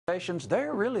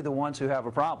they're really the ones who have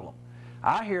a problem.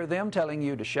 I hear them telling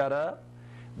you to shut up,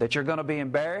 that you're going to be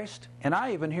embarrassed, and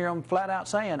I even hear them flat out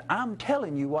saying, I'm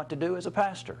telling you what to do as a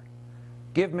pastor.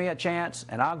 Give me a chance,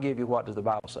 and I'll give you what does the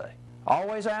Bible say.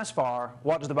 Always ask for,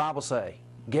 what does the Bible say?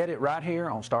 Get it right here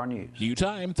on Star News. New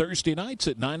time, Thursday nights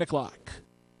at 9 o'clock.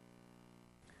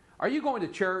 Are you going to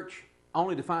church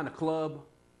only to find a club?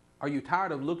 Are you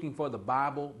tired of looking for the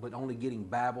Bible but only getting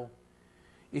babble?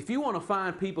 If you want to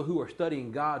find people who are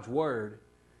studying God's Word,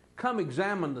 come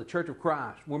examine the Church of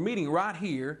Christ. We're meeting right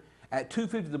here at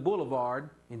 250 The Boulevard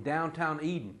in downtown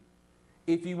Eden.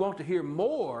 If you want to hear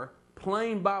more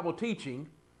plain Bible teaching,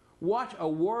 watch A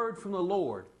Word from the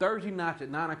Lord Thursday nights at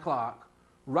 9 o'clock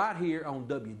right here on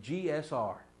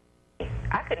WGSR.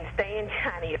 I couldn't stand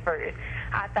Johnny at first.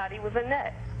 I thought he was a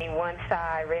nut. And once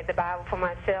I read the Bible for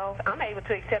myself, I'm able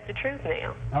to accept the truth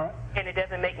now. All right. And it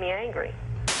doesn't make me angry.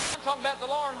 I'm talking about the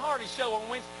Lauren Hardy show on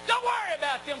Wednesday. Don't worry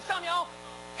about them. Some of y'all,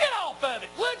 get off of it,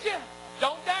 would you?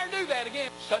 Don't dare do that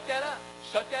again. Shut that up.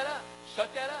 Shut that up.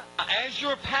 Shut that up. As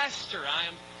your pastor, I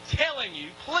am telling you,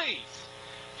 please,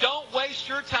 don't waste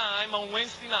your time on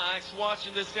Wednesday nights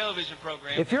watching this television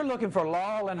program. If you're looking for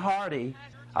Laurel and Hardy,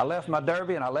 I left my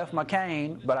derby and I left my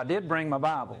cane, but I did bring my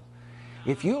Bible.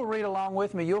 If you'll read along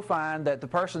with me, you'll find that the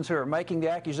persons who are making the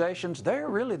accusations, they're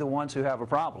really the ones who have a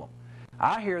problem.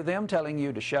 I hear them telling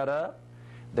you to shut up,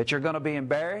 that you're going to be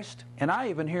embarrassed, and I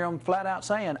even hear them flat out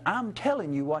saying, I'm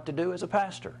telling you what to do as a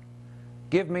pastor.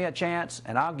 Give me a chance,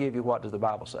 and I'll give you what does the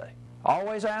Bible say.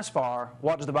 Always ask for,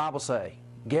 what does the Bible say?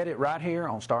 Get it right here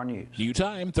on Star News. New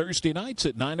time, Thursday nights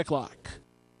at 9 o'clock.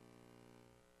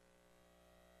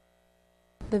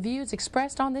 The views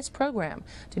expressed on this program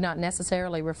do not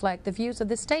necessarily reflect the views of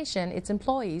the station, its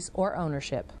employees, or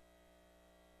ownership.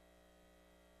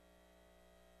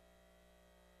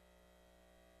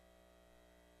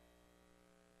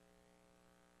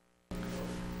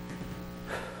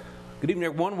 Good evening,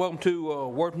 everyone. Welcome to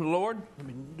Word from the Lord. Let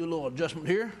me do a little adjustment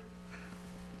here.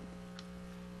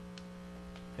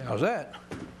 How's that?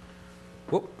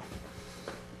 Whoop.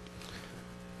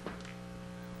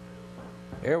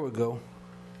 There we go.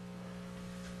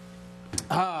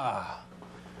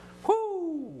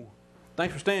 Whoo!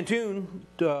 Thanks for staying tuned,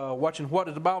 watching What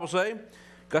Does the Bible Say.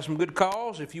 Got some good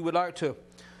calls. If you would like to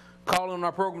call in on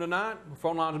our program tonight, the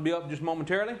phone lines will be up just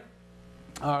momentarily.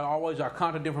 Always our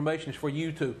contact information is for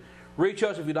you to reach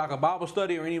us if you'd like a Bible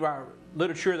study or any of our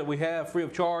literature that we have free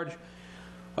of charge.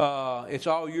 It's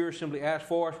all yours. Simply ask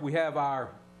for us. We have our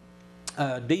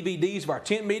DVDs of our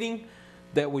tent meeting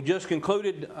that we just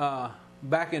concluded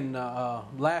back in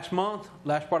last part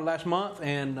of last month,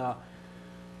 and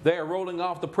they are rolling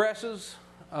off the presses,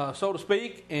 so to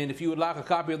speak. And if you would like a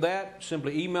copy of that,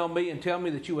 simply email me and tell me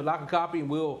that you would like a copy, and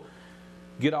we'll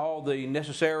get all the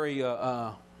necessary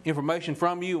information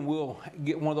from you, and we'll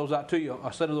get one of those out to you,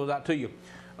 a set of those out to you.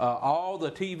 All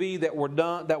the TV that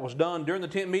was done during the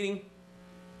tent meeting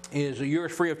is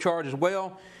yours free of charge as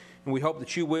well, and we hope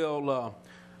that you will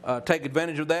take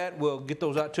advantage of that. We'll get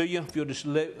those out to you. If you'll just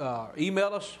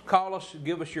email us, call us,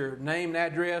 give us your name and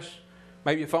address,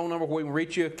 maybe a phone number where we can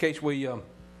reach you in case we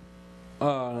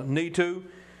need to.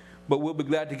 But we'll be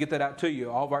glad to get that out to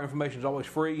you. All of our information is always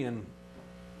free, and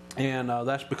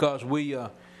that's because we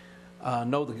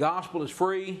know the gospel is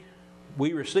free.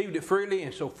 We received it freely,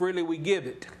 and so freely we give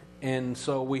it. And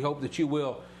so we hope that you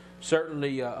will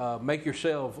certainly make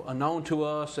yourself known to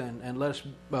us and let us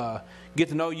get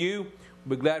to know you.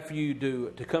 We'll be glad for you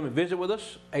to come and visit with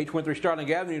us. 823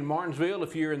 Starling Avenue in Martinsville,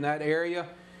 if you're in that area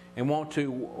and want to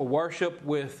worship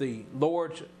with the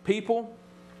Lord's people.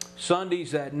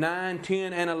 Sundays at 9,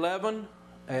 10, and 11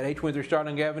 at 823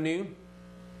 Starling Avenue.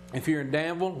 If you're in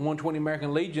Danville, 120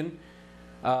 American Legion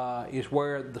is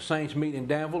where the saints meet in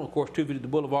Danville. Of course, 250 The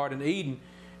Boulevard in Eden.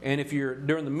 And if you're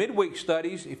during the midweek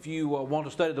studies, if you want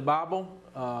to study the Bible,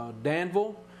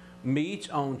 Danville meets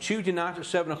on Tuesday nights at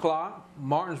 7 o'clock.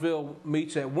 Martinsville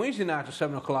meets at Wednesday nights at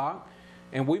 7 o'clock.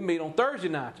 And we meet on Thursday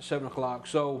nights at 7 o'clock.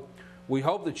 So we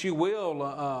hope that you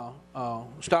will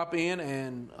stop in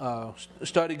and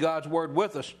study God's Word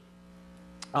with us.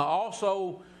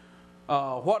 Also,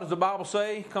 What Does the Bible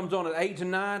Say? Comes on at 8 to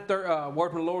 9. Word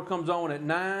from the Lord comes on at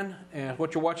 9. And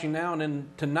what you're watching now. And then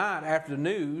tonight, after the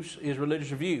news, is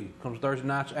Religious Review. Comes Thursday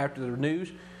nights after the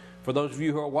news. For those of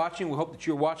you who are watching, we hope that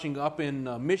you're watching up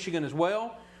in Michigan as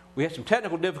well. We had some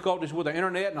technical difficulties with our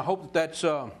internet, and I hope that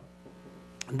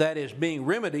that is being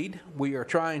remedied. We are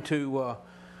trying to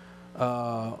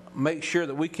make sure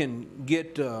that we can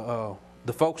get the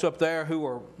folks up there who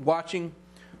are watching,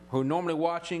 who are normally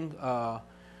watching.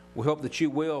 We hope that you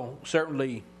will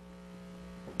certainly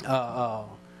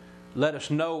let us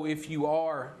know if you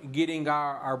are getting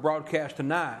our broadcast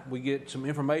tonight. We get some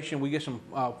information. We get some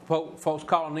folks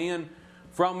calling in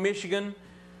from Michigan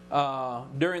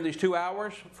during these 2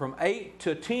 hours. From 8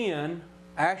 to 10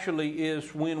 actually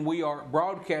is when we are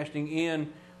broadcasting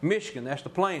in Michigan. That's the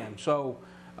plan. So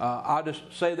I'll just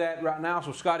say that right now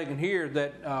so Scotty can hear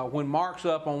that when Mark's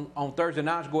up on Thursday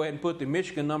nights, go ahead and put the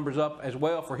Michigan numbers up as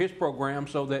well for his program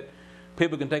so that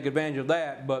people can take advantage of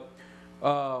that. But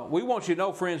we want you to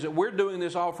know, friends, that we're doing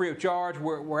this all free of charge.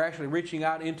 We're actually reaching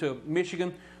out into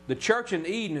Michigan. The church in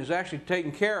Eden is actually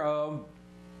taken care of,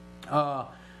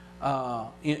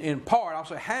 in part, I'll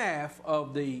say half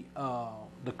of the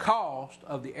cost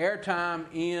of the airtime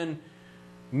in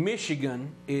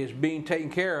Michigan is being taken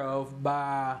care of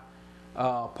by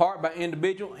part by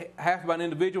individual, half by an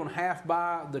individual, and half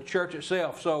by the church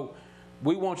itself. So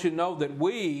we want you to know that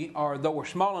we are, though we're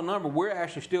small in number, we're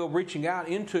actually still reaching out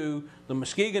into the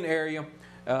Muskegon area.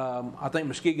 I think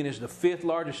Muskegon is the 5th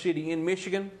largest city in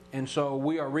Michigan, and so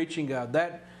we are reaching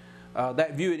that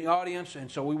viewing audience. And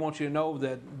so we want you to know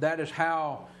that that is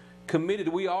how committed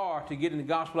we are to getting the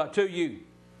gospel out to you.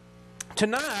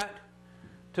 Tonight,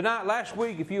 last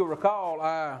week, if you'll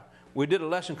recall, we did a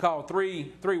lesson called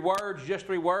three words, just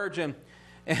 3 words, and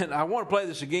I want to play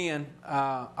this again.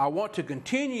 I want to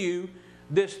continue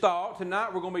this thought.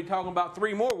 Tonight we're going to be talking about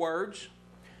 3 more words,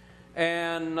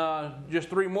 and just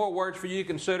 3 more words for you to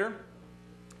consider.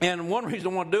 And one reason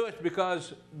I want to do it is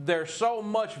because there's so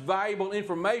much valuable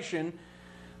information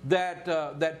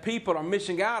that people are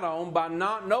missing out on by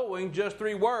not knowing just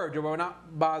 3 words, or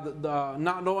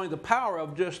not knowing the power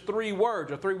of just 3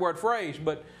 words, a 3-word phrase.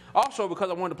 But also because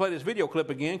I wanted to play this video clip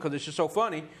again because it's just so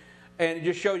funny, and it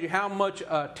just shows you how much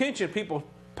attention people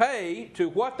pay to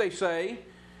what they say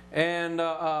and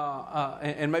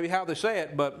maybe how they say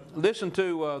it. But listen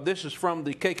to this is from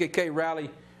the KKK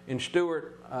rally in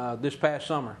Stewart this past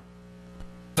summer.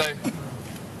 I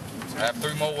have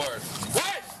 3 more words.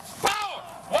 White power!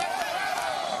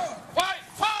 White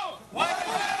power! White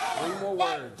power! 3 more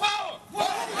words.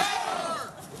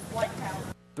 White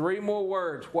power! 3 more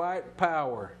words. White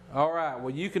power. All right.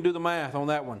 Well, you can do the math on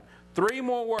that one. 3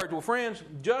 more words. Well, friends,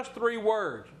 just 3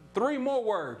 words. 3 more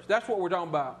words. That's what we're talking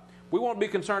about. We want to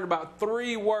be concerned about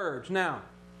 3 words. Now,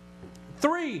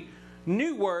 3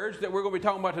 new words that we're going to be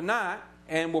talking about tonight,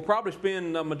 and we'll probably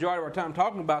spend the majority of our time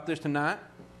talking about this tonight,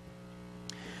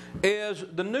 is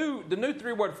the new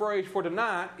 3-word phrase for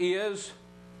tonight is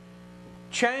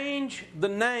change the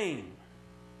name.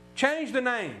 Change the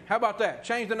name. How about that?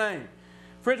 Change the name.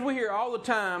 Friends, we hear all the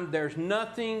time, there's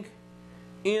nothing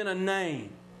in a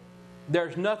name.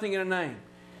 There's nothing in a name.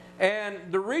 And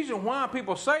the reason why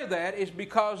people say that is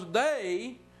because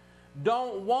they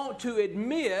don't want to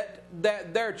admit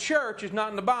that their church is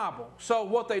not in the Bible. So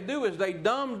what they do is they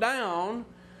dumb down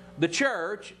the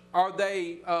church, or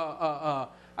they, I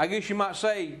guess you might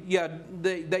say,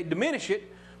 they diminish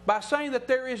it by saying that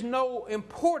there is no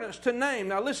importance to name.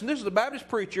 Now listen, this is a Baptist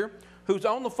preacher who's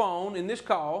on the phone in this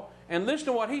call, and listen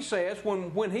to what he says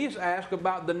when he's asked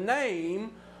about the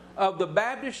name of the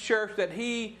Baptist church that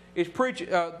he is preaching,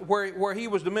 where he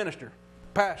was the minister,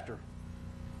 pastor.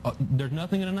 There's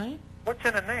nothing in a name? What's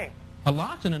in a name? A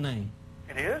lot's in a name.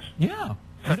 It is? Yeah.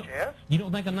 Such as? You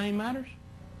don't think a name matters?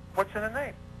 What's in a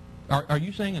name? Are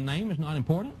you saying a name is not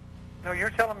important? No,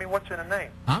 you're telling me what's in a name.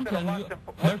 I'm telling you,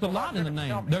 there's a lot in the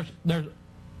name. There's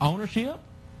ownership,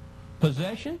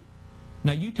 possession.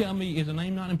 Now you tell me, is a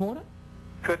name not important?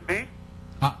 Could be.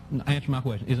 Answer my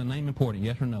question. Is a name important,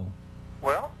 yes or no?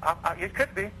 Well, it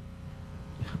could be.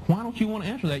 Why don't you want to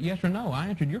answer that, yes or no? I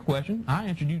answered your question.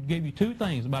 Gave you 2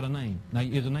 things about a name. Now,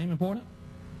 is a name important?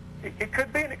 It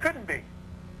could be and it couldn't be.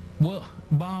 Well,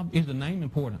 Bob, is the name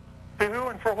important? To who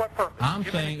and for what purpose? I'm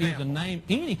saying, is the name,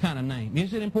 any kind of name,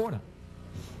 is it important?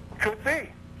 Could be.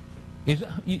 Is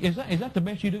that the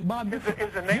best you do? Bob, you're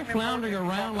floundering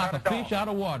around like a fish out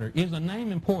of water. Is a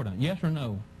name important, yes or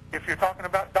no? If you're talking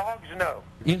about dogs, no.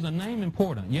 Is a name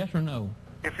important, yes or no?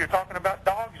 If you're talking about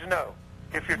dogs, no.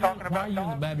 If you're talking about dogs, why are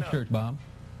you in the Baptist church, Bob?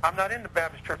 I'm not in the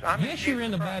Baptist church. Yes, you're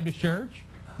in the Baptist church.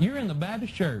 You're in the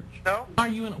Baptist church. No. Why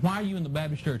are you in the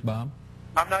Baptist church, Bob?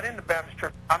 I'm not in the Baptist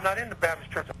church. I'm not in the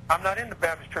Baptist church. I'm not in the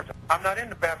Baptist church. I'm not in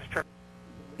the Baptist church.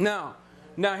 Now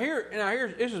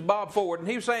here, this is Bob Ford, and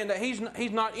he was saying that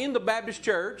he's not in the Baptist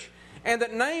church, and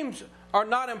that names are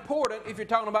not important if you're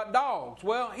talking about dogs.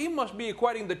 Well, he must be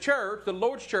equating the church, the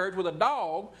Lord's church, with a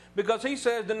dog, because he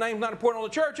says the name's not important on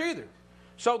the church either.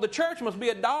 So the church must be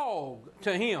a dog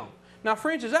to him. Now,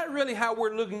 friends, is that really how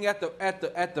we're looking at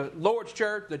the Lord's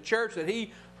church, the church that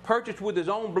he purchased with his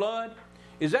own blood?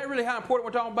 Is that really how important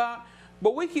we're talking about?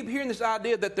 But we keep hearing this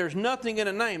idea that there's nothing in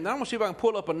a name. Now I'm going to see if I can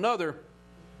pull up another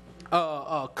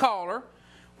caller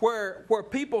where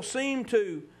people seem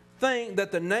to think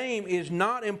that the name is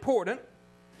not important.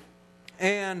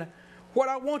 And what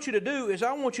I want you to do is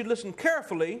I want you to listen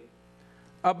carefully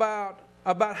about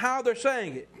how they're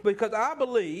saying it, because I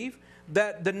believe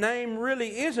that the name really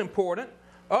is important.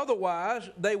 Otherwise,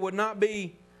 they would not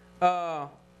be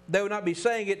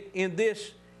saying it in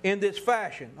this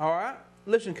fashion. All right,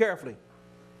 listen carefully.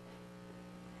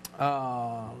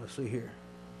 Let's see here.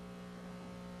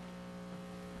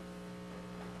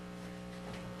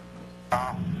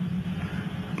 My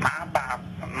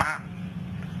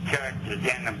church is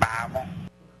in the Bible.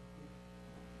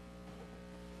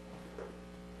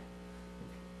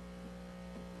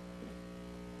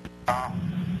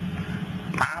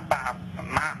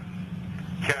 My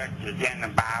church is in the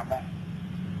Bible.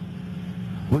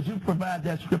 Would you provide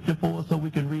that scripture for us so we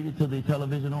can read it to the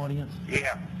television audience?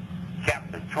 Yeah,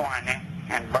 chapter 20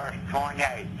 and verse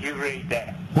 28. You read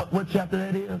that. What chapter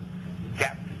that is?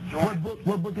 Chapter 20.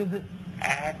 What book is it?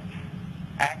 Acts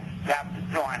chapter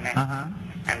 20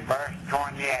 and verse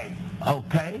 28.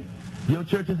 Okay. Your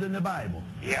church is in the Bible?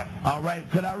 Yes. All right.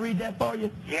 Could I read that for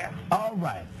you? Yes. All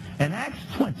right. In Acts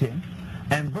 20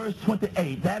 and verse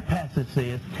 28, that passage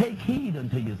says, "Take heed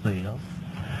unto yourselves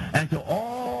and to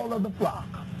all of the flock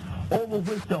over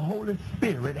which the Holy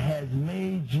Spirit has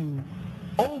made you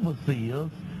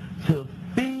overseers to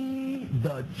feed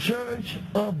the church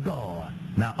of God."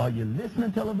 Now, are you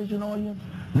listening, television audience?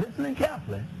 Listening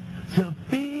carefully. To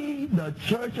feed the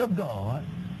church of God.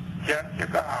 Church of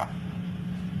God.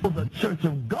 The church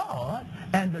of God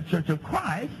and the church of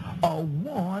Christ are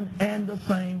one and the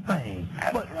same thing.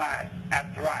 That's right.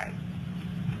 That's right.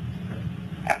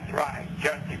 That's right.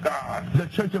 Church of God. The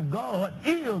church of God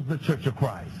is the church of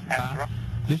Christ. That's right.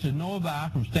 This is Noah Vai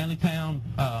from Stanleytown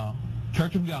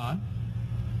Church of God.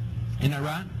 Isn't that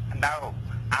right? No,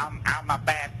 I'm a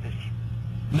Baptist.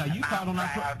 No, you called on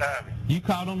that. You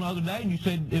called on the other day and you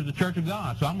said it was the Church of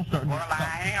God. So I'm gonna start. Well,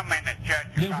 I am in the Church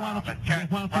of God.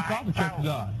 Why don't you call the Church of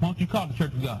God? Why don't you call the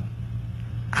Church of God?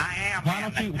 I am. Why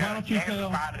don't you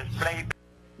tell?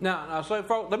 Now, so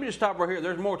folks, let me just stop right here.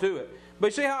 There's more to it. But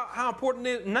you see how important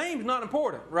it is? Name's not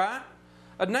important, right?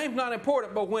 A name's not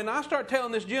important. But when I start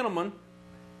telling this gentleman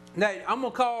that I'm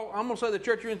gonna say the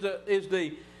church is the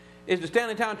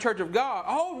Stanleytown Church of God.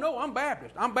 Oh no, I'm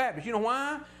Baptist. I'm Baptist. You know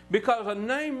why? Because a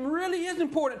name really is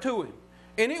important to him.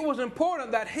 And it was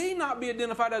important that he not be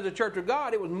identified as the Church of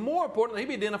God. It was more important that he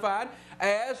be identified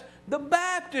as the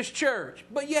Baptist Church.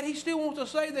 But yet he still wants to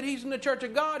say that he's in the Church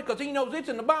of God because he knows it's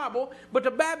in the Bible, but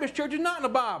the Baptist Church is not in the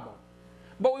Bible.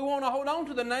 But we want to hold on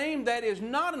to the name that is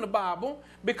not in the Bible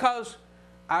because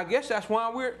I guess that's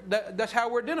why that's how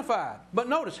we're identified. But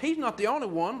notice, he's not the only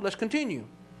one. Let's continue.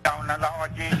 On the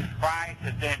Lord Jesus Christ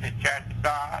is in the Church of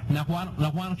God. Now why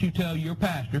don't you tell your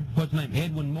pastor, what's his name,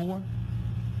 Edwin Moore?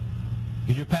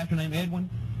 Is your pastor name Edwin?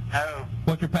 No.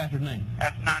 What's your pastor's name?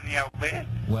 That's none of your business.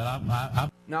 Well,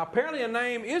 Now apparently a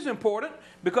name is important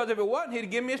because if it wasn't, he'd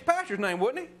give me his pastor's name,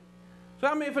 wouldn't he? So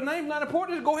I mean, if a name's not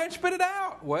important, just go ahead and spit it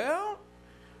out. Well,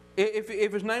 if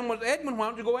his name was Edwin, why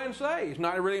don't you go ahead and say it's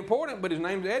not really important, but his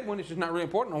name's Edwin, it's just not really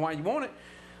important on why you want it.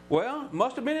 Well, it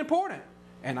must have been important.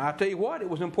 And I tell you what, it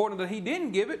was important that he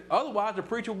didn't give it. Otherwise, the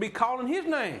preacher would be calling his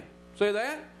name. See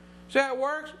that? See how it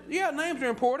works? Yeah, names are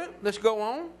important. Let's go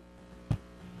on.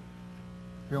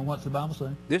 Hear what's the Bible say?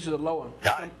 This is a low one.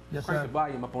 Yes, Crank sir. the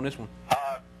volume up on this one.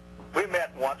 We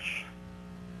met once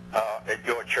at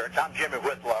your church. I'm Jimmy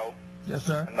Whitlow. Yes,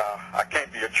 sir. And I came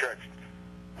to your church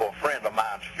for a friend of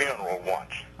mine's funeral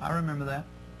once. I remember that.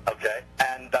 Okay.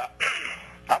 And I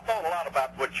thought a lot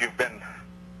about what you've been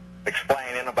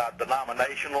explaining about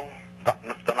denominations,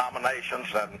 and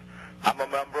I'm a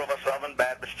member of a Southern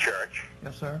Baptist church.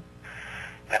 Yes, sir.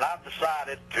 And I've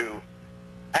decided to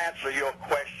answer your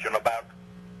question about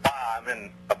why I'm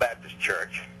in a Baptist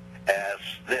church as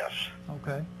this.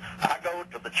 Okay. I go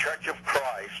to the Church of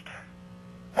Christ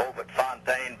over at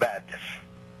Fontaine Baptist.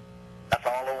 That's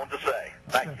all I want to say.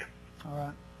 Thank you. All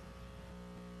right.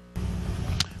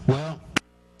 Well,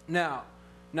 now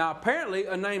apparently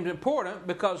a name's important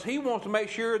because he wants to make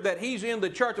sure that he's in the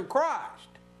Church of Christ.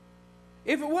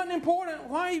 If it wasn't important,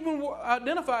 why even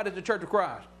identify it as the Church of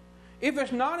Christ? If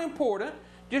it's not important,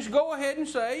 just go ahead and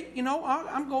say, you know,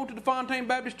 I'm going to the Fontaine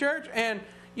Baptist Church, and,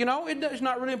 you know, it's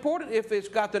not really important if it's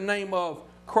got the name of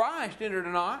Christ in it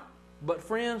or not. But,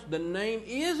 friends, the name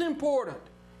is important.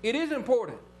 It is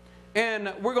important.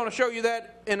 And we're going to show you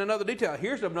that in another detail.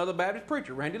 Here's another Baptist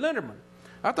preacher, Randy Linderman.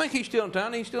 I think he's still in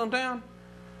town. He's still in town.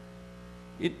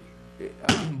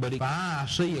 But if I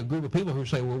see a group of people who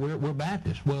say, well, we're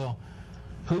Baptist, well,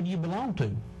 who do you belong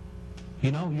to?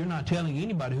 You know, you're not telling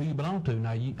anybody who you belong to.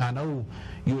 Now, I know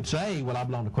you would say, well, I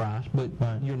belong to Christ, but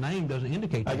your name doesn't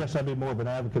indicate that. I guess I'd be more of an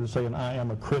advocate of saying I am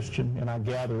a Christian and I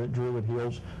gather at Druid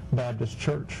Hills Baptist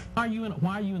Church. Why are you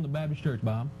in the Baptist church,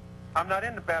 Bob? I'm not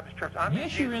in the Baptist church.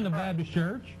 Yes, you're in the Baptist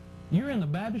church. You're in the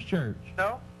Baptist church.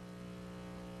 No.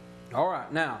 All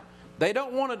right. Now, they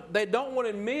don't want to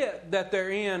admit that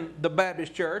they're in the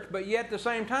Baptist church, but yet at the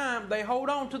same time they hold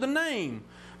on to the name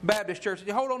Baptist church.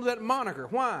 They hold on to that moniker.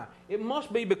 Why? It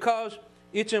must be because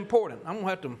it's important. I'm going to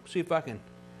have to see if I can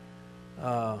do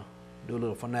a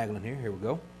little finagling here. Here we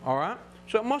go. All right.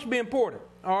 So it must be important.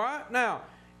 All right. Now,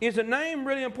 is the name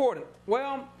really important?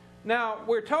 Well, now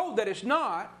we're told that it's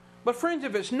not. But friends,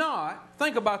 if it's not,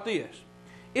 think about this.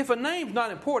 If a name's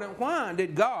not important, why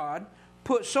did God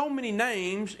put so many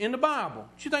names in the Bible?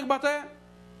 Did you think about that?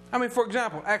 I mean, for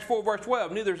example, Acts 4 verse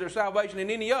 12, neither is there salvation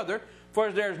in any other,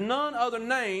 for there is none other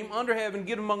name under heaven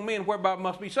given among men whereby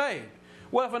must be saved.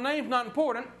 Well, if a name's not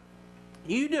important,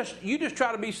 you just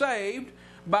try to be saved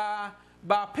by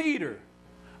Peter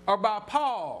or by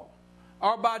Paul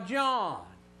or by John.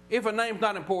 If a name's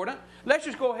not important, let's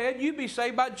just go ahead, you be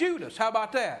saved by Judas. How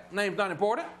about that? Name's not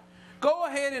important. Go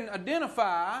ahead and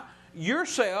identify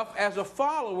yourself as a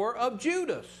follower of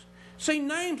Judas. See,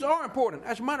 names are important.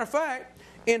 As a matter of fact,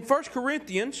 in 1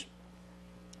 Corinthians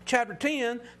chapter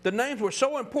 10, the names were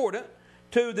so important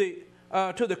to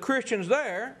the Christians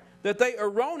there that they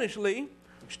erroneously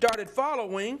started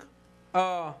following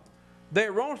men.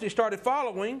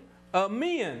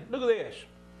 Look at this.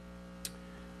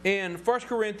 In 1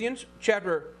 Corinthians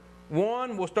chapter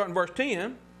 1, we'll start in verse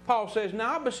 10. Paul says,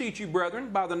 "Now I beseech you, brethren,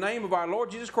 by the name of our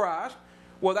Lord Jesus Christ."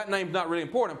 Well, that name's not really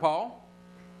important, Paul.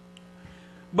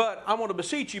 But I want to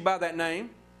beseech you by that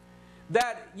name,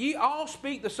 that ye all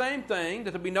speak the same thing,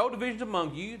 that there be no divisions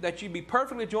among you, that ye be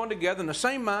perfectly joined together in the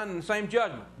same mind and the same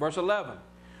judgment. Verse 11.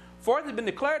 "For it has been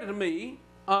declared unto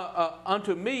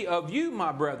me of you,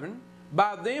 my brethren,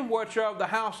 by them which are of the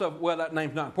house of," well, that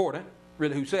name's not important,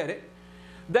 really who said it,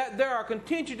 "that there are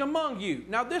contentions among you.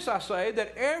 Now this I say,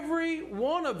 that every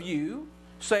one of you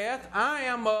saith, I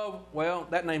am of," well,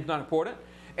 that name's not important,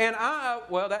 "and I,"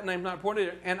 well, that name's not important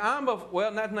either, "and I'm of,"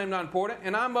 well, that name's not important,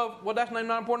 "and I'm of," well, that name's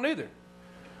not important either.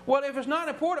 Well, if it's not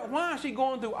important, why is he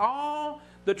going through all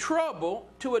the trouble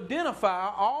to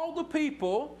identify all the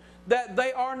people that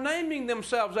they are naming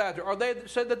themselves after, or they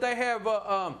said that they have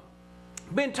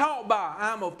been taught by?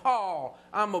 I'm of Paul,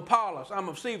 I'm of Apollos, I'm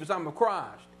of Cephas, I'm of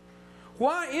Christ.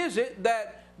 Why is it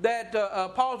that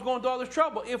Paul's going through all this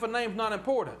trouble if a name's not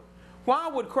important? Why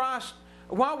would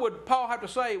Paul have to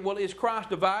say, well, is Christ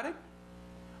divided?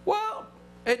 Well,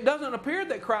 it doesn't appear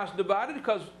that Christ is divided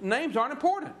because names aren't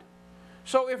important.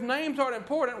 So if names aren't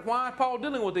important, why is Paul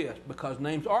dealing with this? Because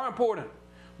names are important.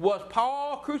 Was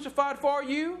Paul crucified for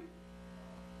you?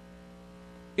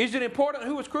 Is it important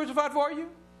who was crucified for you?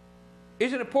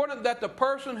 Is it important that the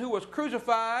person who was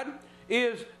crucified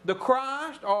is the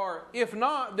Christ? Or if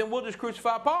not, then we'll just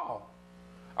crucify Paul.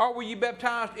 Or were you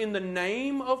baptized in the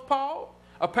name of Paul?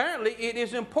 Apparently it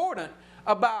is important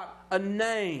about a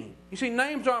name. You see,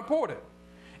 names are important.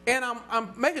 And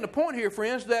I'm making a point here,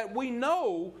 friends, that we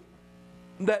know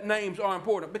that names are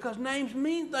important because names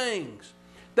mean things.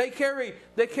 They carry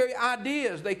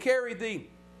ideas. They carry the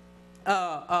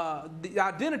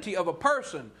identity of a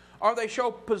person, or they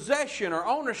show possession or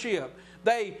ownership.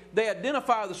 They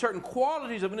identify the certain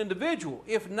qualities of an individual.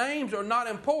 If names are not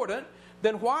important,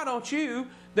 then why don't you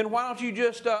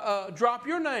just drop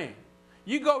your name?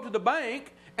 You go to the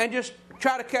bank and just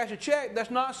try to cash a check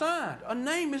that's not signed. A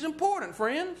name is important,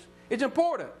 friends. It's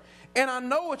important. And I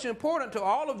know it's important to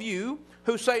all of you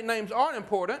who say names aren't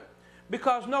important,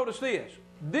 because notice this.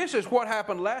 This is what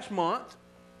happened last month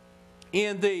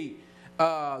in the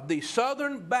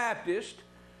Southern Baptist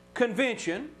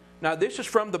Convention. Now, this is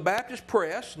from the Baptist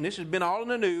Press, and this has been all in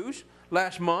the news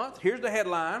last month. Here's the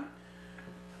headline.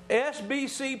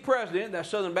 SBC President, that's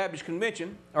Southern Baptist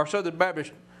Convention, or Southern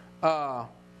Baptist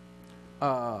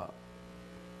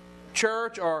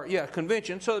Church, or,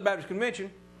 Convention, Southern Baptist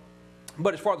Convention,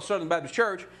 but it's for the Southern Baptist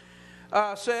Church,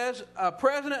 says,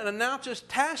 President announces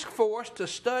task force to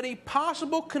study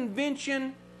possible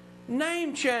convention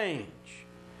name change.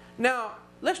 Now,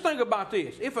 let's think about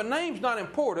this. If a name's not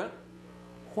important,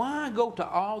 why go to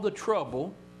all the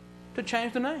trouble to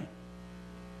change the name?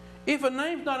 If a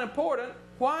name's not important,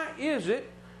 why is it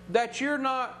that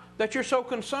you're so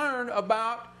concerned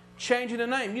about changing the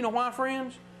name? You know why,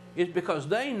 friends? It's because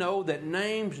they know that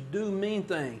names do mean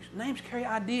things. Names carry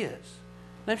ideas.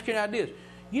 Names carry ideas.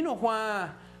 You know why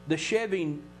the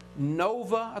Chevy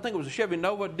Nova, I think it was a Chevy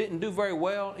Nova, didn't do very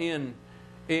well in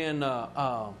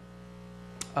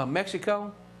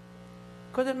Mexico?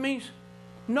 Because it means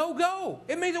no go.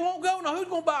 It means it won't go. Now, who's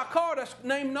going to buy a car that's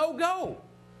named no go?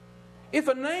 If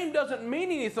a name doesn't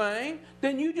mean anything,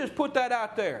 then you just put that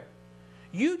out there.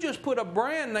 You just put a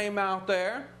brand name out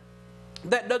there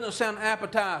that doesn't sound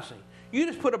appetizing. You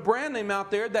just put a brand name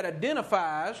out there that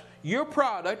identifies your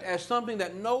product as something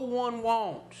that no one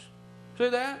wants. See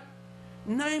that?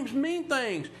 Names mean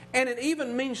things. And it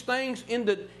even means things in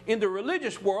the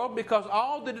religious world, because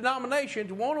all the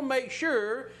denominations want to make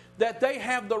sure that they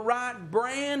have the right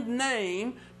brand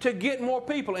name to get more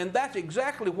people. And that's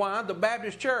exactly why the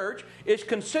Baptist Church is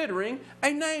considering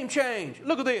a name change.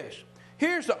 Look at this.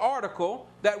 Here's the article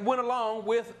that went along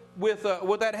with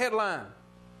that headline.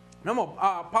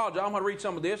 I apologize. I'm going to read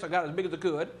some of this. I got it as big as I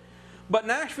could. But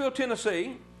Nashville,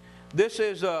 Tennessee, this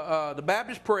is the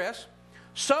Baptist Press.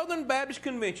 Southern Baptist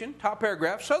Convention, top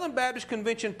paragraph, Southern Baptist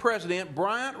Convention President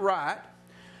Bryant Wright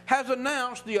has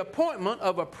announced the appointment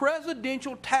of a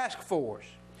presidential task force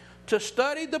to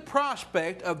study the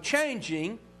prospect of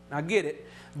changing, now get it,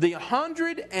 the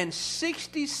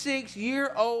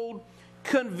 166-year-old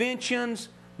convention's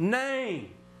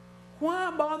name.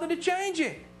 Why bother to change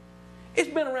it? It's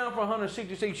been around for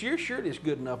 166 years. Sure, it's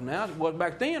good enough now as it was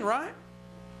back then, right?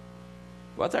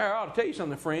 But there, I ought to tell you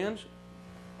something, friends.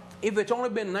 If it's only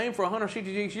been named for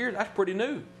 166 years, that's pretty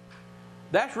new.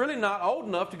 That's really not old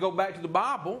enough to go back to the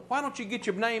Bible. Why don't you get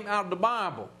your name out of the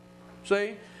Bible?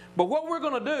 See? But what we're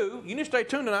going to do, you need to stay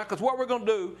tuned tonight, because what we're going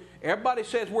to do, everybody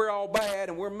says we're all bad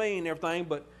and we're mean and everything,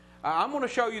 but I'm going to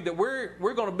show you that we're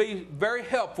going to be very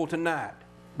helpful tonight.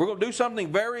 We're going to do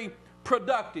something very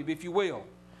productive, if you will.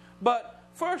 But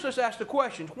first, let's ask the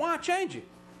question, why change it?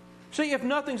 See, if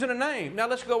nothing's in a name. Now,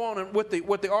 let's go on with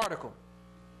the article.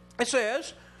 It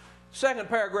says, second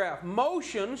paragraph,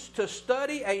 motions to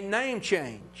study a name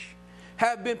change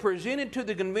have been presented to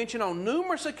the convention on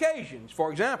numerous occasions.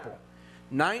 For example,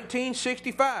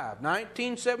 1965,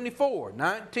 1974,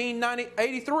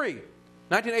 1983,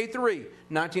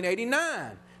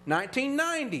 1989,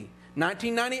 1990,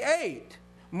 1998.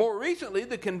 More recently,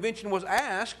 the convention was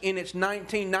asked in its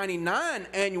 1999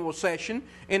 annual session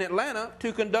in Atlanta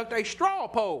to conduct a straw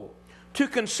poll to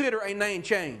consider a name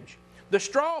change. The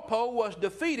straw poll was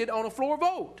defeated on a floor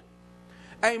vote.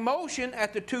 A motion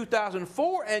at the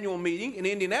 2004 annual meeting in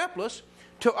Indianapolis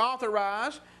to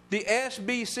authorize the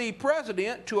SBC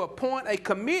president to appoint a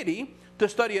committee to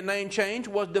study a name change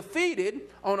was defeated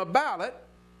on a ballot,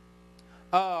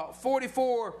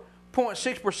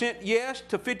 44.6% yes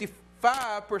to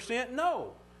 55%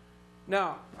 no.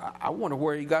 Now, I wonder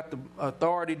where he got the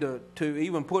authority to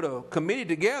even put a committee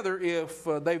together if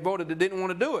they voted they didn't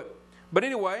want to do it. But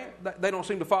anyway, they don't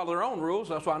seem to follow their own rules.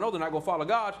 That's why I know they're not going to follow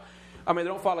God's. I mean,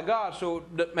 they don't follow God, so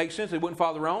that makes sense they wouldn't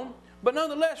follow their own. But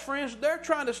nonetheless, friends, they're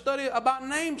trying to study about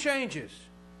name changes.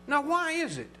 Now, why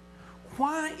is it?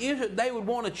 Why is it they would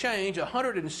want to change a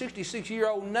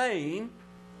 166-year-old name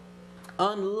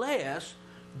unless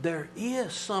there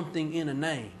is something in a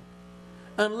name?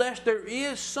 Unless there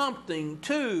is something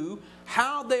to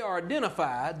how they are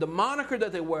identified, the moniker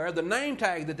that they wear, the name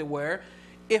tag that they wear.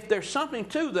 If there's something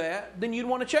to that, then you'd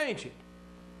want to change it.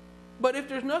 But if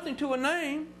there's nothing to a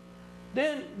name,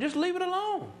 then just leave it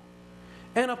alone.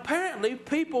 And apparently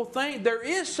people think there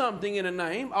is something in a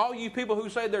name. All you people who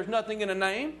say there's nothing in a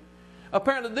name,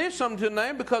 apparently there's something to a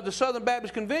name, because the Southern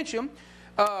Baptist Convention,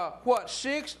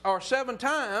 6 or 7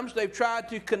 times they've tried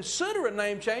to consider a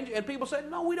name change, and people said,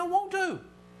 no, we don't want to.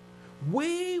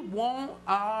 We want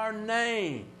our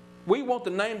name. We want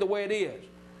the name the way it is.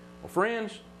 Well,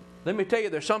 friends, let me tell you,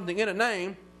 there's something in a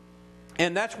name,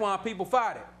 and that's why people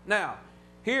fight it. Now,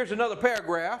 here's another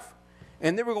paragraph,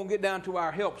 and then we're going to get down to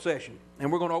our help session,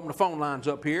 and we're going to open the phone lines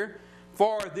up here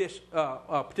for this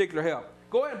particular help.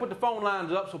 Go ahead and put the phone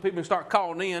lines up so people can start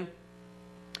calling in.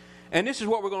 And this is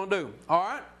what we're going to do. All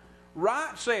right?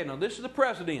 Wright said, now this is the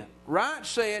president. Wright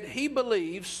said he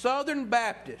believes Southern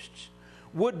Baptists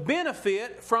would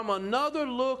benefit from another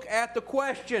look at the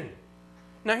question.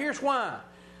 Now here's why.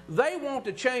 They want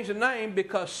to change the name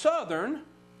because Southern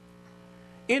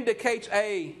indicates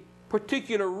a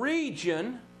particular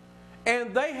region,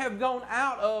 and they have gone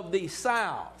out of the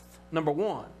South, number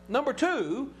one. Number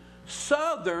two,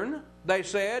 Southern, they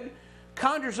said,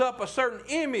 conjures up a certain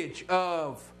image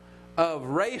of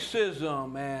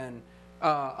racism and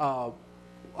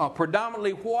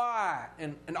predominantly white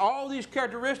and all these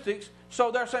characteristics.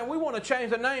 So they're saying, we want to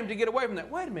change the name to get away from that.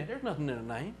 Wait a minute, there's nothing in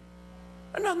the name.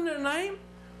 There's nothing in the name.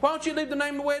 Why don't you leave the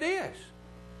name the way it is?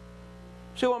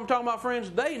 See what I'm talking about, friends?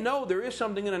 They know there is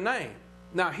something in a name.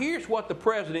 Now, here's what the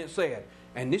president said,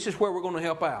 and this is where we're going to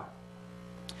help out.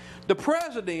 The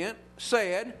president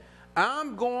said,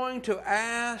 I'm going to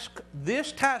ask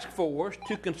this task force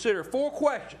to consider 4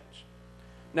 questions.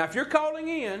 Now, if you're calling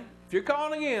in,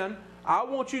 I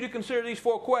want you to consider these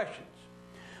 4 questions.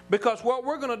 Because what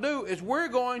we're going to do is we're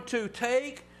going to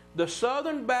take the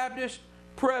Southern Baptist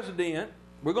president,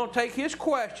 we're going to take his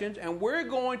questions, and we're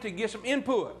going to get some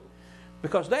input.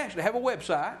 Because they actually have a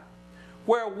website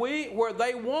where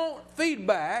they want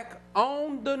feedback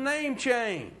on the name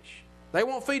change. They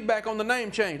want feedback on the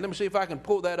name change. Let me see if I can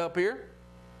pull that up here.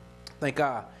 I think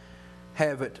I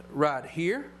have it right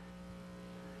here.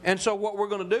 And so what we're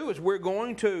going to do is we're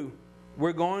going to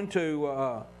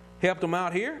help them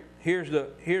out here. Here's their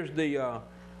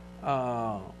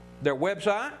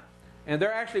website, and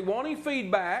they're actually wanting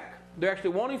feedback. They're actually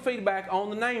wanting feedback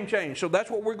on the name change. So that's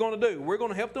what we're going to do. We're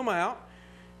going to help them out.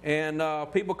 And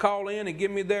people call in and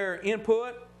give me their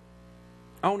input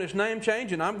on this name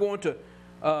change, and I'm going to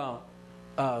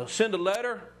send a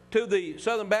letter to the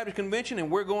Southern Baptist Convention, and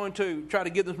we're going to try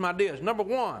to give them some ideas. Number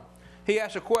 1, he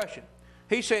asked a question.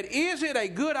 He said, is it a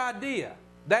good idea?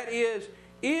 That is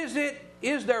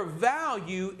there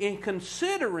value in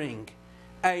considering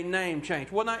a name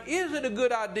change? Well, now, is it a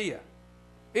good idea?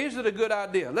 Is it a good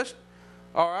idea?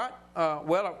 All right.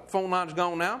 Well, our phone line's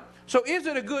gone now. So is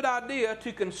it a good idea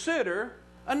to consider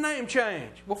a name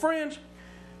change? Well, friends,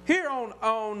 here on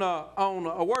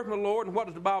A Word from the Lord and What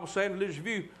Does the Bible Say in the Religious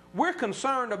Review, we're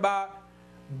concerned about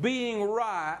being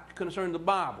right concerning the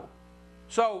Bible.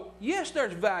 So, yes,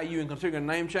 there's value in considering a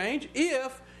name change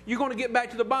if you're going to get back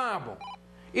to the Bible.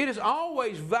 It is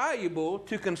always valuable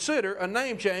to consider a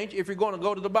name change if you're going to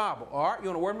go to the Bible. All right, you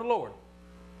want a word from the Lord?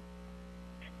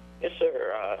 Yes,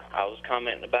 sir. I was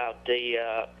commenting about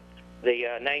the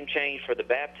name change for the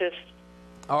Baptists.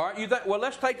 All right. Well,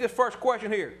 let's take this first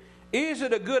question here. Is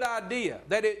it a good idea?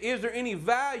 Is there any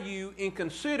value in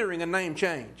considering a name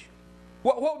change?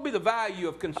 What would be the value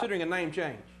of considering a name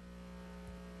change?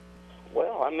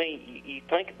 Well, I mean, you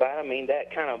think about it. I mean,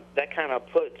 that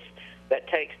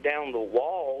takes down the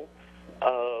wall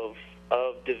of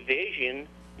division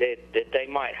that they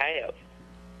might have.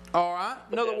 All right.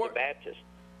 In other words, Baptists.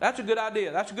 That's a good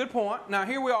idea. That's a good point. Now,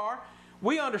 here we are.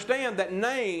 We understand that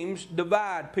names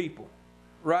divide people,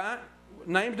 right?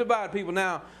 Names divide people.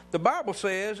 Now, the Bible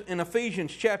says in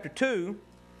Ephesians chapter 2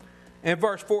 and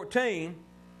verse 14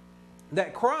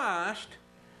 that Christ,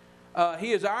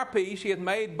 He is our peace. He hath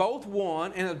made both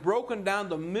one and has broken down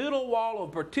the middle wall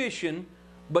of partition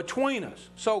between us.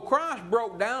 So Christ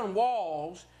broke down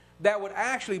walls that would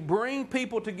actually bring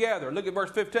people together. Look at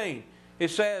verse 15. It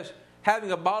says,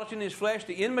 having abolished in His flesh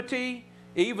the enmity,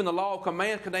 even the law of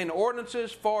commands containing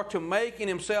ordinances, for to make in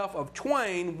Himself of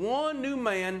twain one new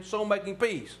man, so making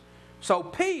peace. So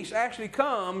peace actually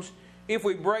comes if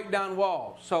we break down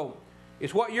walls. So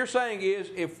it's what you're saying is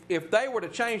if they were to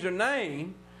change their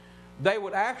name, they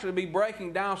would actually be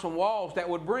breaking down some walls that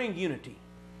would bring unity.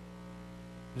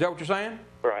 Is that what you're saying?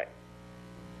 Right.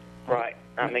 Right.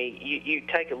 I mean, you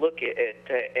take a look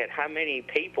at how many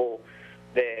people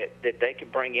that they could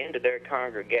bring into their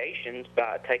congregations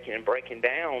by taking and breaking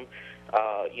down,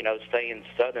 saying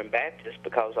Southern Baptist,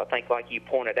 because I think, like you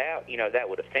pointed out, that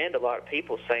would offend a lot of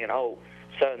people saying, oh,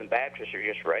 Southern Baptists are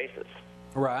just racist.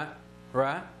 Right,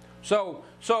 right. So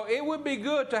it would be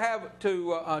good to have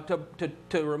to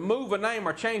remove a name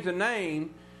or change the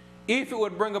name if it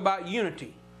would bring about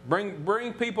unity,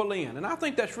 bring people in. And I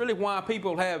think that's really why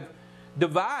people have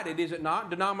divided, is it not?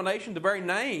 Denominations, the very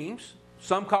names.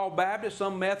 Some called Baptist,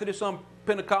 some Methodist, some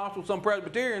Pentecostal, some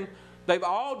Presbyterian. They've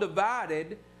all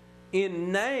divided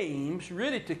in names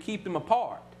really to keep them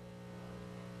apart.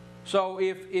 So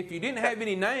if you didn't have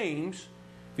any names,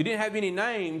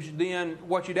 then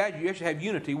what you'd add, you actually have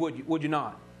unity, would you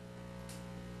not?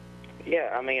 Yeah,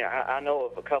 I mean, I know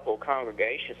of a couple of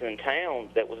congregations in town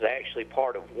that was actually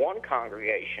part of one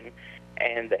congregation,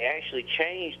 and they actually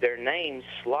changed their names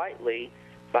slightly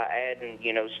by adding,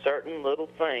 certain little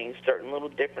things, certain little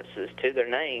differences to their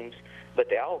names, but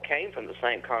they all came from the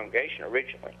same congregation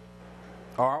originally.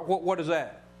 All right, what is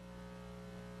that?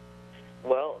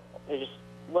 Well,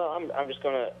 I'm just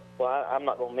going to, I'm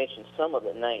not going to mention some of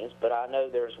the names, but I know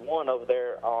there's one over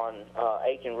there on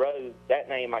Aiken Road. That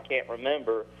name I can't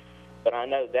remember, but I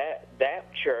know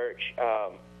that church,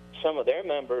 some of their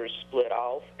members split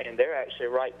off, and they're actually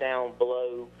right down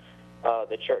below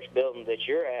the church building that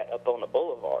you're at up on the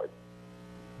boulevard.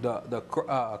 The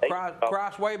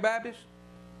Christ Way Baptist?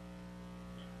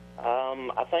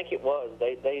 I think it was.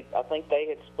 I think they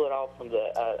had split off from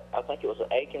the. I think it was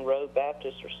an Aiken Road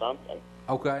Baptist or something.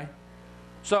 Okay.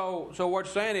 So what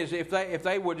you're saying is if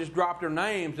they would just drop their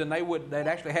names, then they'd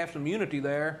actually have some unity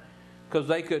there, because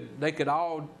they could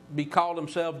all be called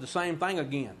themselves the same thing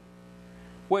again.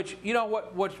 Which, you know,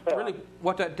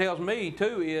 what that tells me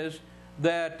too is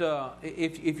that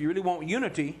if you really want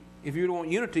unity, if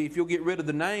you'll get rid of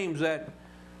the names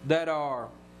that are,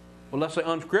 well, let's say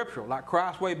unscriptural, like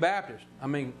Christ Way Baptist. I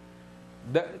mean,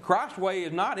 Christ Way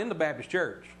is not in the Baptist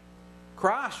church.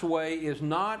 Christ Way is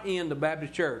not in the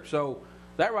Baptist church. So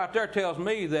that right there tells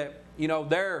me that, you know,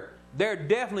 they're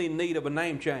definitely in need of a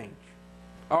name change.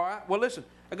 All right. Well, listen,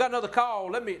 I got another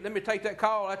call. Let me take that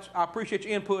call. I appreciate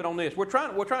your input on this. We're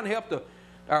trying to help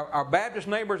our Baptist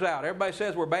neighbors out. Everybody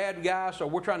says we're bad guys, so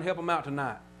we're trying to help them out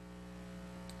tonight.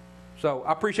 So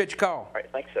I appreciate your call. All right.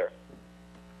 Thanks, sir.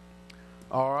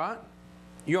 All right.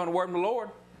 You on the word from the Lord?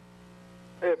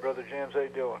 Hey, Brother James, how you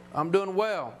doing? I'm doing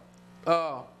well.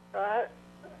 I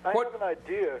have an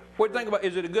idea. What do you think about?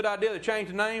 Is it a good idea to change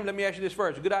the name? Let me ask you this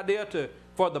first: a good idea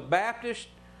for the Baptist,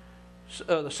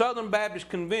 the Southern Baptist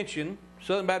Convention,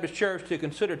 Southern Baptist Church, to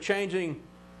consider changing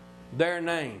their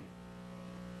name?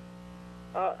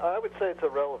 I would say it's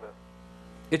irrelevant.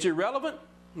 It's irrelevant?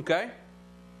 Okay.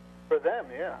 For them,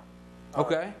 yeah.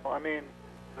 Okay. I mean,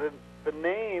 the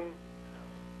name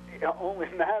only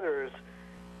matters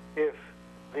if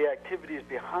the activities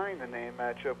behind the name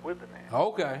match up with the name.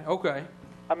 Okay.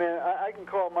 I mean, I can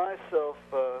call myself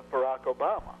Barack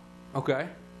Obama. Okay.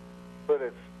 But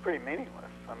it's pretty meaningless.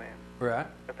 I mean, right.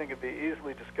 I think it'd be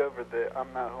easily discovered that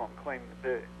I'm not who I'm claiming to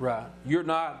be. Right. You're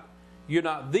not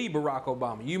the Barack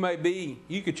Obama. You may be.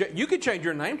 You could change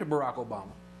your name to Barack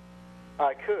Obama.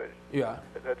 I could. Yeah.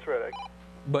 That's right.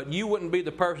 But you wouldn't be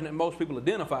the person that most people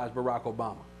identify as Barack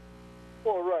Obama.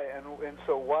 Well, right, and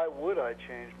so why would I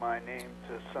change my name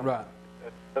to something right.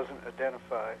 that doesn't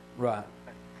identify? Right.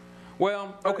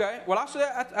 Well, okay. Well, I say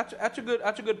that's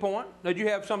a good point. Did you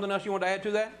have something else you want to add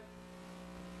to that?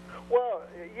 Well,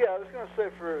 yeah, I was going to say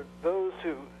for those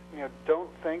who don't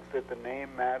think that the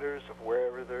name matters of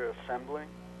wherever they're assembling,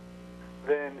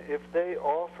 then if they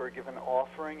give an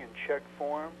offering in check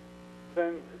form,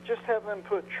 then just have them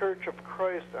put Church of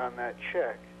Christ on that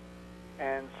check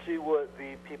and see what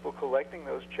the people collecting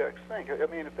those checks think. I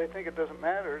mean, if they think it doesn't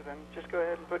matter, then just go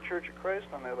ahead and put Church of Christ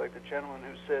on there, like the gentleman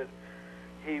who said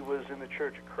he was in the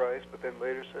Church of Christ, but then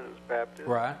later said it was Baptist.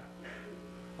 Right.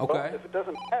 Okay. Well, if it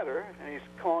doesn't matter, and he's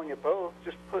calling it both,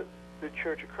 just put the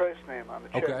Church of Christ name on the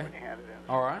check when you hand it in.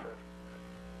 All right.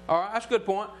 All right, that's a good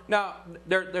point. Now,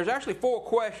 there's actually 4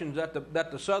 questions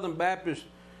that the Southern Baptist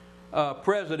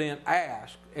president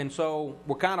asked, and so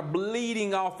we're kind of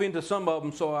bleeding off into some of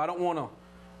them, so I don't want to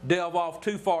delve off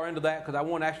too far into that because I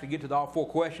want to actually get to all 4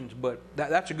 questions, but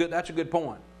that's a good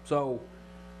point. So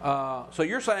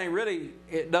you're saying really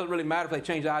it doesn't really matter if they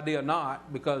change the idea or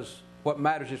not, because what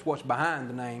matters is what's behind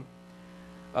the name.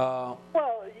 Well,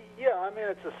 yeah, I mean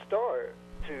it's a start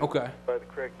to by the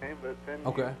correct name, but then you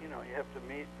have to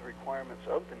meet the requirements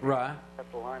of the name. Right. You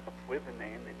have to line up with the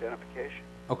name, the identification.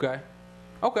 Okay.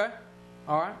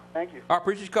 All right. Thank you. I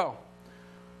appreciate your call.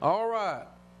 All right.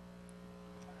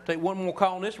 Take one more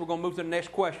call on this. We're going to move to the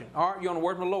next question. All right, you're on the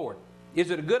word from the Lord. Is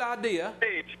it a good idea?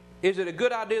 Is it a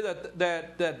good idea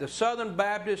that the Southern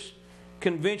Baptist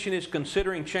Convention is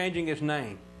considering changing its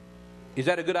name? Is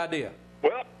that a good idea?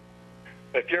 Well,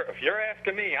 if you're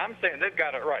asking me, I'm saying they've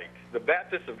got it right. The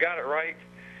Baptists have got it right.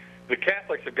 The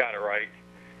Catholics have got it right.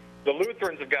 The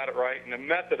Lutherans have got it right, and the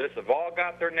Methodists have all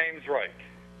got their names right.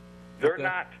 They're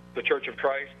not the Church of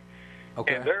Christ,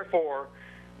 and therefore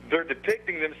they're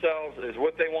depicting themselves as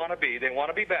what they want to be. They want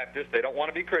to be Baptists. They don't want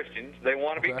to be Christians. They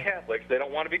want to be Catholics. They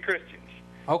don't want to be Christians.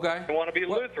 Okay. They want to be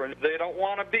Lutherans. They don't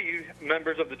want to be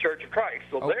members of the Church of Christ.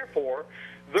 So therefore,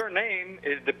 their name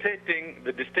is depicting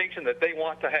the distinction that they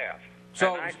want to have.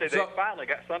 So, and I say they finally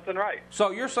got something right. So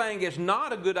you're saying it's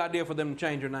not a good idea for them to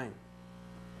change their name?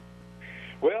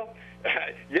 Well,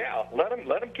 yeah, let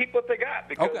them keep what they got,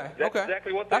 because that's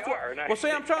exactly what they are. And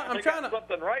I'm trying to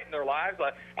something right in their lives.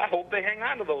 I hope they hang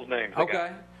on to those names.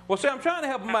 Well, see, I'm trying to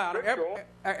help them out.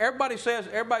 Everybody says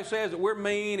that we're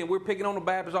mean and we're picking on the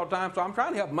Baptists all the time, so I'm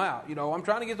trying to help them out. I'm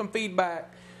trying to get some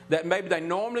feedback that maybe they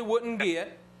normally wouldn't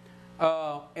get,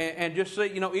 and just see,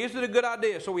 is it a good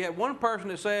idea? So we have one person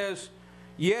that says,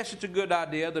 yes, it's a good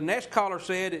idea. The next caller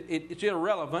said it's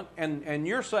irrelevant, and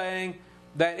you're saying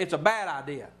that it's a bad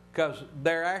idea because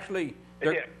they're actually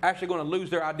going to lose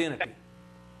their identity.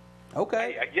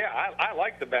 Okay. I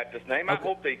like the Baptist name. I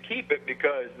hope they keep it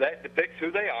because that depicts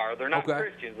who they are. They're not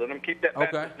Christians. Let them keep that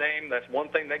Baptist name. That's one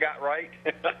thing they got right.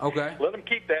 Let them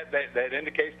keep that. That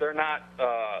indicates they're not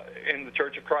in the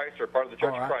Church of Christ or part of the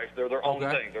Church of Christ. They're their own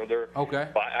things. Or they're,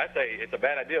 I say it's a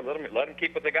bad idea. Let them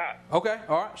keep what they got. Okay.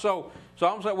 All right. So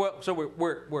I'm saying,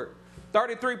 we're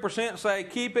 33% say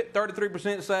keep it.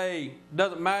 33% say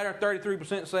doesn't matter.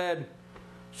 33% said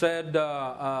said,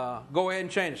 go ahead and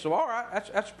change it. So, all right,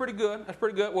 that's pretty good. That's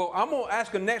pretty good. Well, I'm going to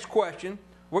ask the next question.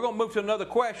 We're going to move to another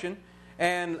question,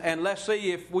 and let's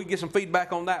see if we get some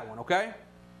feedback on that one, okay?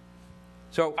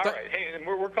 So, all right. Hey, and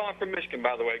we're calling from Michigan,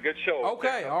 by the way. Good show.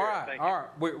 Okay, all right, all right.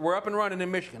 We're up and running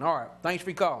in Michigan. All right, thanks for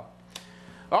your call.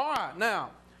 All right,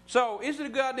 now, so is it a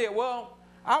good idea? Well,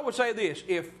 I would say this.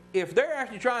 If they're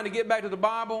actually trying to get back to the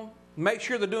Bible, make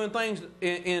sure they're doing things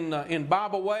in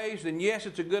Bible ways, then yes,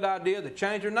 it's a good idea to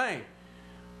change their name.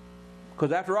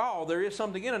 Because after all, there is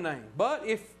something in a name. But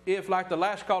if like the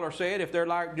last caller said, if they're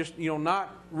like just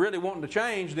not really wanting to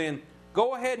change, then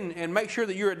go ahead and make sure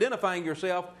that you're identifying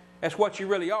yourself as what you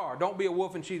really are. Don't be a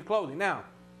wolf in sheep's clothing. Now,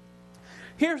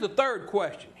 here's the third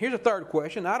question.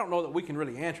 I don't know that we can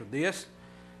really answer this.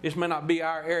 This may not be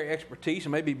our area of expertise. It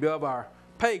may be above our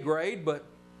pay grade. But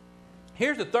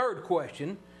here's the third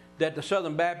question that the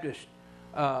Southern Baptist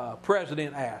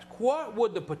president asked. What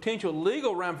would the potential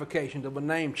legal ramifications of a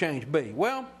name change be?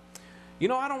 Well,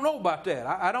 I don't know about that.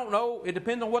 I don't know. It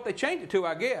depends on what they change it to,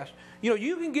 I guess.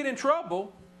 You can get in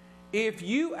trouble if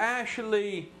you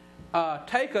actually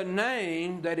take a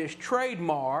name that is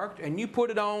trademarked and you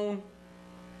put it on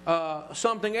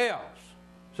something else.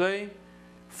 See?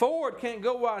 Ford can't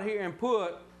go out here and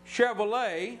put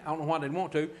Chevrolet, I don't know why they'd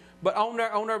want to, but on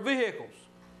their vehicles.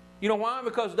 You know why?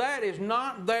 Because that is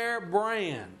not their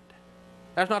brand.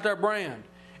 That's not their brand.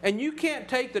 And you can't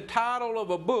take the title of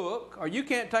a book, or you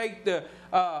can't take the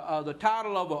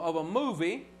title of a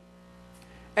movie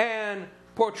and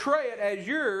portray it as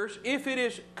yours if it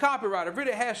is copyrighted, if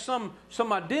it has some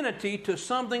identity to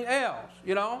something else.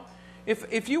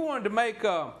 If you wanted to make,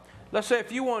 let's say,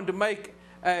 if you wanted to make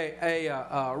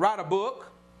write a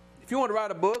book,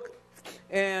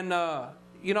 and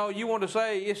you want to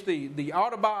say it's the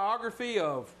autobiography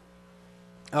of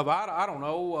I don't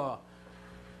know,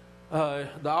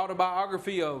 the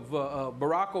autobiography of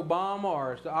Barack Obama,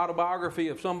 or it's the autobiography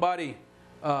of somebody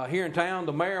here in town,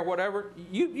 the mayor, whatever,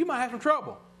 you might have some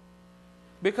trouble.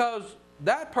 Because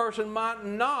that person might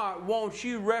not want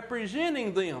you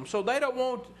representing them. So they don't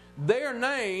want their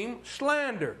name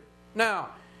slandered. Now,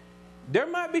 there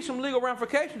might be some legal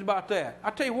ramifications about that.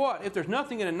 I tell you what, if there's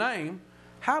nothing in a name,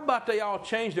 how about they all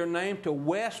change their name to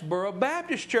Westboro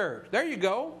Baptist Church? There you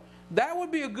go. That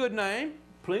would be a good name.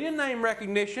 Plenty of name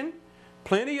recognition.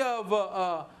 Plenty of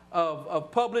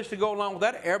publish to go along with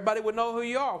that. Everybody would know who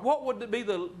you are. What would be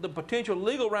the potential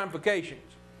legal ramifications?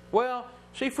 Well,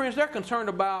 see, friends, they're concerned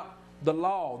about the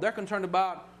law. They're concerned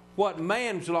about what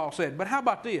man's law said. But how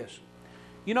about this?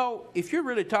 If you're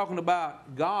really talking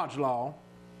about God's law,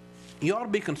 you ought to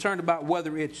be concerned about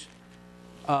whether it's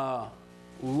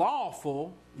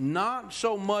lawful, not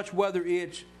so much whether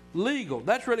it's legal.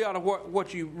 That's really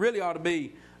what you really ought to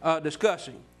be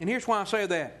discussing. And here's why I say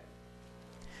that.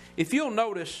 If you'll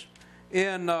notice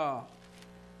in the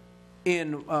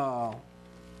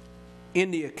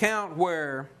account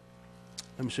where,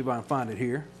 let me see if I can find it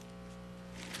here.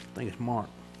 I think it's Mark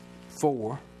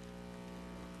 4.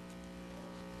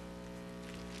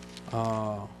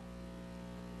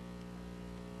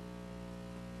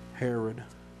 Herod.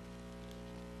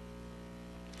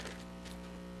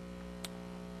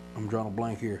 I'm drawing a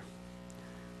blank here.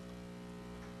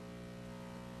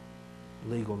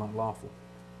 Legal, not lawful.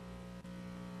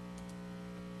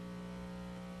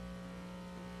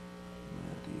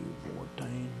 Matthew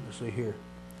 14. Let's see here.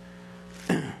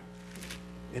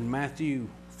 In Matthew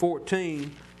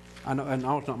 14, I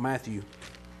know it's not Matthew.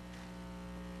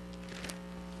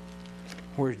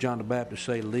 Where's John the Baptist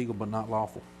say legal but not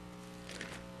lawful?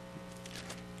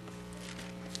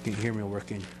 Can you hear me over there,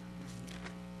 can you?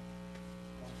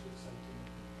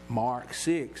 Mark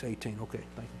 6:18. Okay,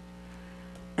 thank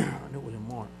you. I knew it was in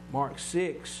Mark. Mark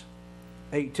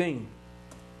 6:18.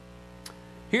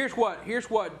 Here's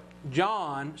what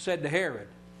John said to Herod.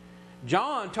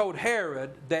 John told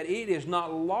Herod that it is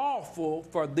not lawful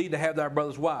for thee to have thy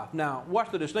brother's wife. Now,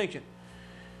 what's the distinction?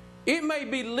 It may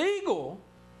be legal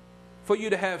for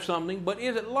you to have something, but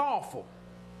is it lawful?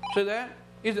 See that?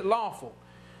 Is it lawful?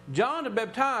 John the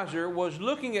Baptizer was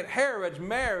looking at Herod's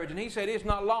marriage, and he said it's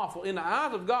not lawful. In the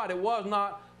eyes of God, it was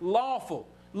not lawful.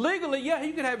 Legally, yeah,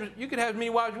 you could have as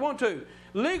many wives as you want to.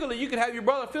 Legally, you could have your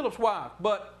brother Philip's wife,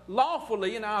 but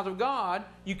lawfully, in the eyes of God,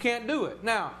 you can't do it.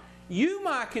 Now, you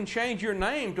can change your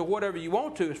name to whatever you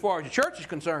want to as far as the church is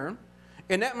concerned,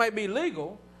 and that may be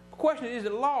legal. The question is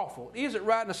it lawful? Is it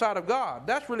right in the sight of God?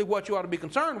 That's really what you ought to be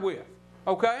concerned with.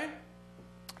 Okay?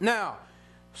 Now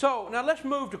let's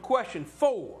move to question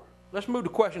 4. Let's move to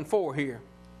question 4 here.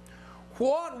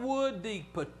 What would the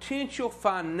potential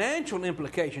financial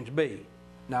implications be?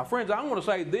 Now, friends, I want to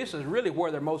say this is really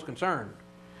where they're most concerned.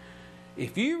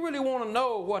 If you really want to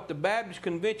know what the Baptist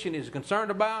Convention is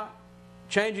concerned about,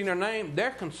 changing their name,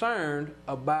 they're concerned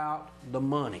about the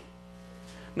money.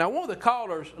 Now, one of the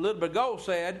callers a little bit ago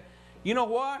said, you know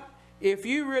what? If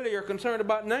you really are concerned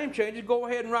about name changes, go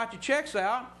ahead and write your checks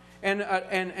out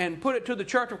and put it to the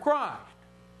Church of Christ.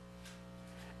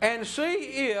 And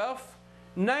see if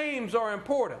names are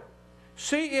important.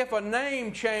 See if a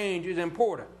name change is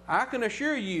important. I can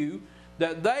assure you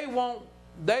that they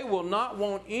will not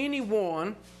want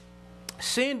anyone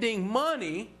sending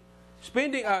money,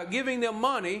 giving them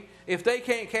money if they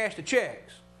can't cash the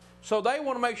checks. So they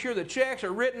want to make sure the checks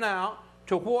are written out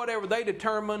to whatever they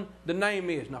determine the name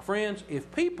is. Now, friends,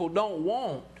 if people don't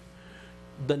want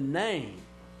the name,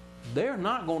 they're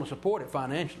not going to support it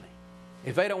financially.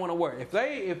 If they don't want to wear it.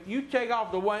 If you take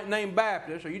off the name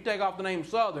Baptist or you take off the name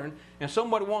Southern and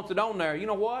somebody wants it on there, you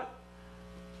know what?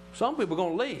 Some people are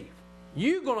going to leave.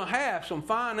 You're going to have some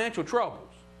financial troubles.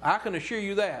 I can assure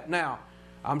you that. Now,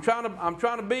 I'm trying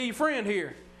to be your friend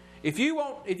here. If you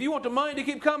want the money to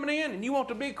keep coming in and you want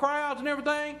the big crowds and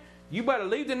everything, you better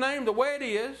leave the name the way it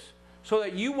is so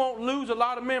that you won't lose a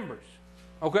lot of members.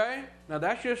 Okay? Now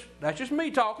that's just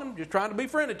me talking, just trying to be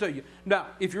friendly to you. Now,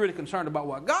 if you're really concerned about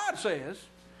what God says,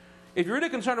 you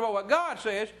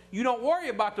don't worry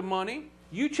about the money.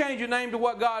 You change your name to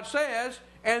what God says,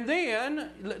 and then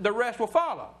the rest will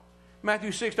follow.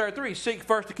 Matthew 6:33, seek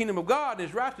first the kingdom of God and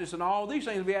His righteousness, and all these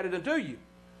things will be added unto you.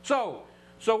 So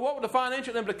what would the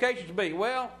financial implications be?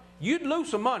 Well, you'd lose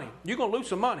some money. You're going to lose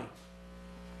some money,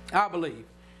 I believe.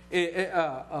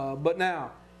 But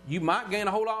now, you might gain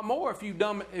a whole lot more if you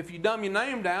dumb your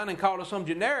name down and call it some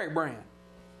generic brand.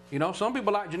 You know, some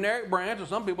people like generic brands and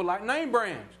some people like name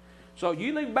brands. So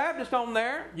you leave Baptist on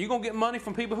there, you're going to get money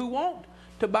from people who want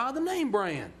to buy the name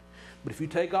brand. But if you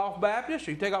take off Baptist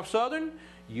or you take off Southern,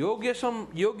 you'll get some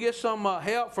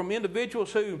help from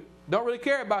individuals who don't really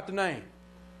care about the name.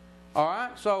 All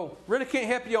right? So really can't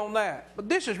help you on that. But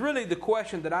this is really the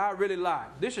question that I really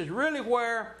like. This is really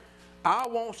where I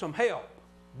want some help.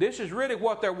 This is really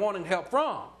what they're wanting help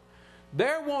from.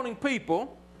 They're wanting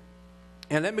people,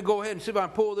 and let me go ahead and see if I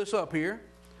can pull this up here.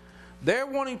 They're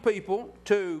wanting people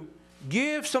to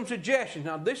give some suggestions.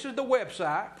 Now, this is the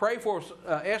website, Pray for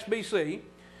SBC,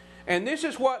 and this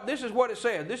is what it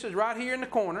says. This is right here in the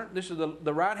corner. This is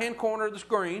the right-hand corner of the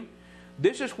screen.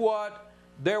 This is what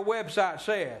their website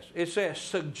says. It says,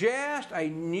 suggest a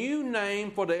new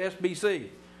name for the SBC.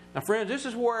 Now, friends, this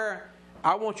is where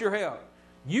I want your help.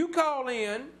 You call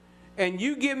in and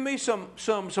you give me some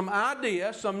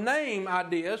ideas, some name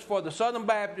ideas for the Southern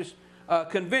Baptist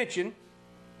Convention,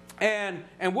 and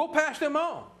we'll pass them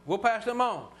on. We'll pass them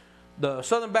on. The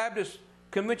Southern Baptist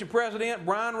Convention President,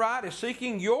 Brian Wright, is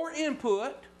seeking your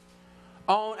input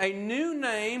on a new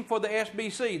name for the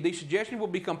SBC. These suggestions will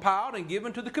be compiled and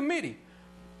given to the committee,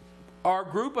 our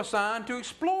group assigned to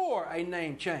explore a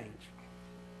name change.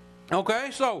 Okay,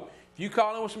 so if you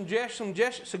call in with some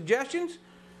suggestions,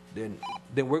 then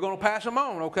we're going to pass them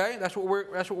on. Okay, that's what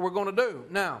we're going to do.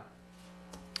 Now,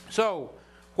 so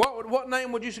what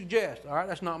name would you suggest? All right,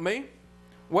 that's not me.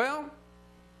 Well,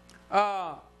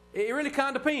 it really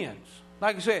kind of depends.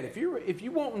 Like I said, if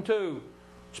you wanting to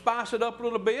spice it up a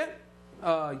little bit,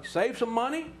 save some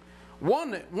money,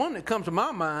 one that comes to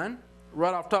my mind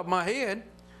right off the top of my head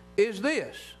is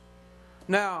this.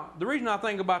 Now, the reason I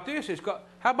think about this is,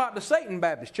 how about the Satan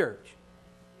Baptist Church?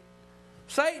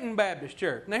 Satan Baptist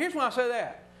Church. Now, here's why I say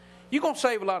that. You're going to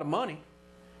save a lot of money.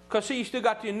 Because, see, you still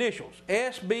got the initials.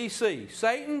 SBC.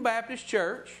 Satan Baptist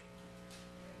Church.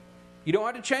 You don't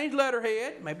have to change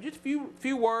letterhead. Maybe just a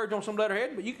few words on some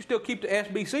letterhead. But you can still keep the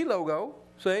SBC logo.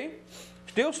 See?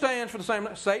 Still stands for the same.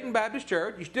 Satan Baptist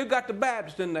Church. You still got the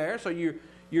Baptist in there. So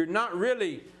you're not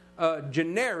really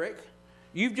generic.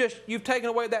 You've taken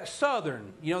away that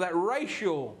Southern, that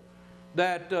racial,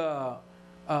 that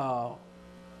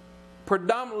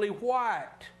predominantly white,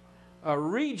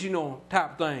 regional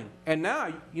type thing. And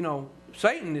now,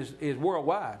 Satan is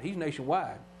worldwide. He's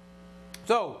nationwide.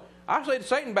 So I say the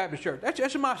Satan Baptist Church.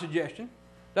 That's my suggestion.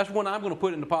 That's one I'm going to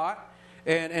put in the pot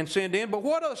and send in. But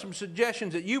what are some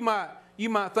suggestions that you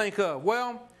might think of?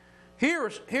 Well, here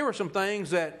are some things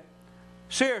that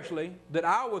seriously that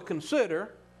I would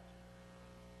consider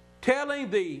telling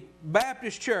the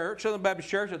Baptist Church, Southern Baptist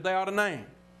Church, that they ought to name.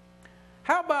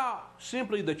 How about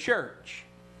simply the church?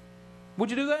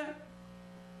 Would you do that?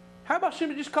 How about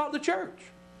simply just call it the church?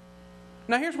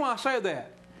 Now here's why I say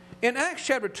that. In Acts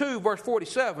chapter 2, verse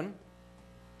 47,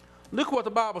 look what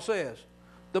the Bible says.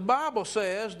 The Bible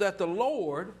says that the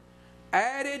Lord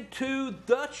added to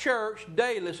the church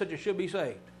daily such as should be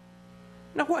saved.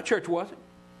 Now what church was it?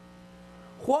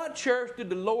 What church did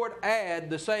the Lord add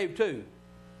the saved to?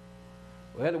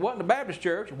 Well, it wasn't the Baptist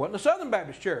church. It wasn't the Southern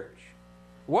Baptist church.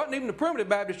 It wasn't even the Primitive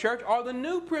Baptist church or the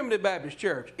New Primitive Baptist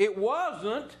church. It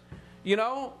wasn't,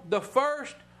 the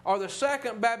first or the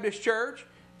second Baptist church.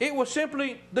 It was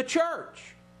simply the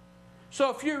church. So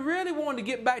if you really wanted to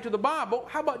get back to the Bible,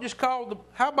 how about just call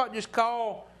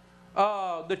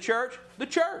the church the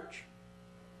church?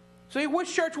 See,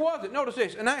 which church was it? Notice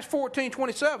this. In Acts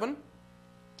 14:27,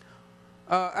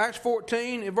 Acts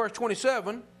 14 in verse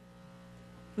 27,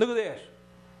 look at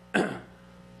this.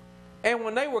 And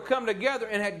when they were come together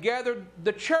and had gathered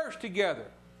the church together,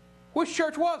 which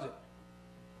church was it?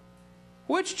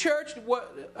 Which church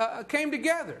came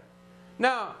together?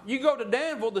 Now, you go to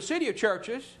Danville, the city of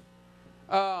churches,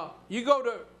 you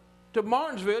go to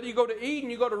Martinsville, you go to Eden,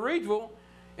 you go to Reedville,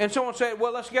 and someone said,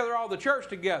 well, let's gather all the church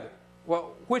together.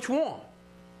 Well, which one?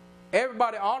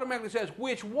 Everybody automatically says,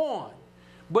 which one?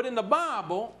 But in the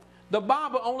Bible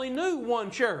only knew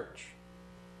one church.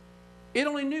 It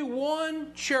only knew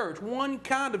one church, one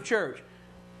kind of church.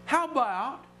 How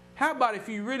about if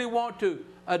you really want to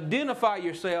identify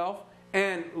yourself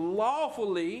and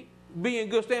lawfully be in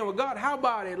good standing with God, how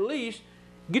about at least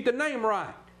get the name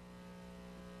right?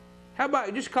 How about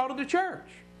you just call it the church?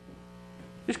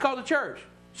 Just call it the church.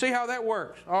 See how that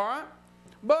works, all right?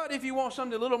 But if you want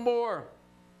something a little more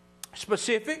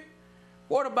specific,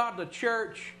 what about the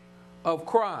Church of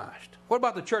Christ? What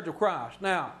about the Church of Christ?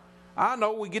 Now, I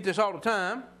know we get this all the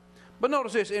time, but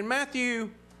notice this. In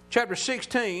Matthew chapter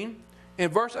 16, in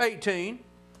verse 18,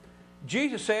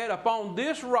 Jesus said, upon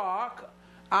this rock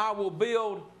I will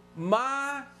build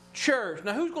my church.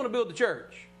 Now, who's going to build the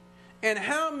church? And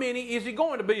how many is he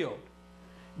going to build?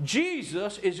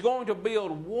 Jesus is going to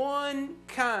build one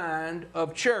kind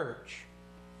of church.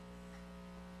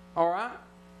 All right?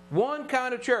 One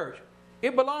kind of church.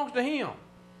 It belongs to him.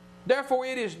 Therefore,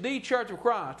 it is the church of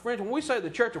Christ. Friends, when we say the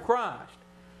church of Christ,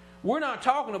 we're not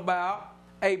talking about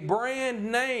a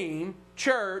brand name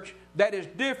church that is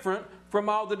different from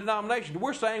all the denominations.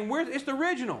 We're saying it's the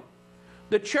original.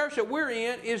 The church that we're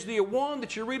in is the one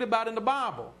that you read about in the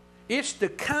Bible. It's the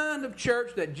kind of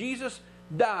church that Jesus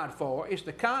died for. It's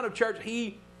the kind of church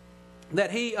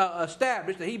that he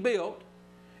established, that he built.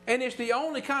 And it's the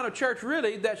only kind of church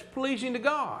really that's pleasing to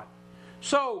God.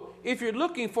 So if you're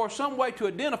looking for some way to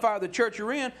identify the church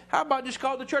you're in, how about just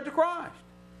call it the Church of Christ?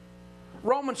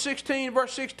 Romans 16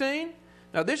 verse 16.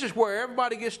 Now this is where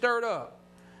everybody gets stirred up.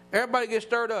 Everybody gets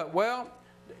stirred up. Well,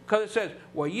 because it says,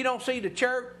 well, you don't see the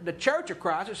church of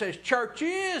Christ. It says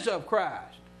churches of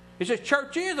Christ. It says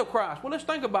churches of Christ. Well, let's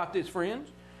think about this, friends.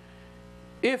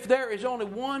 If there is only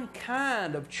one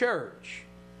kind of church,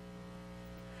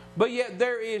 but yet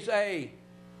there is a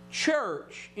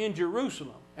church in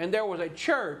Jerusalem, and there was a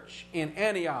church in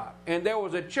Antioch, and there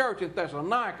was a church in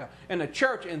Thessalonica, and a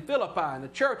church in Philippi, and a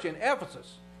church in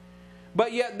Ephesus,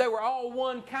 but yet they were all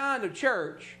one kind of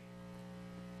church,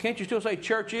 can't you still say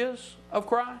churches of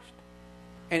Christ?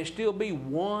 And it still be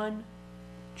one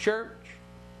church?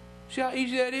 See how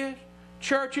easy that is?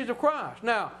 Churches of Christ.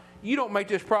 Now, you don't make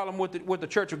this problem with the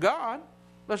church of God.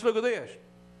 Let's look at this.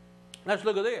 Let's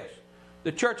look at this.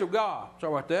 The church of God.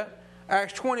 Sorry about that.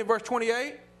 Acts 20 verse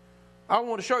 28. I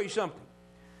want to show you something.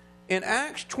 In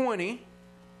Acts 20,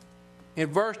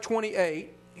 in verse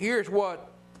 28, here's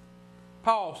what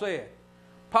Paul said.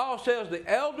 Paul says, the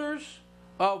elders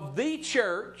of the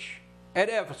church at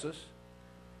Ephesus,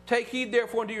 take heed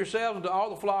therefore unto yourselves and to all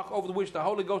the flock over the which the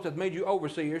Holy Ghost hath made you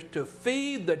overseers, to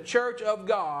feed the church of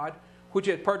God, which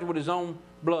he hath purchased with his own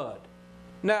blood.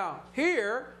 Now,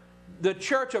 here, the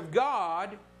church of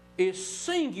God is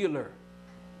singular.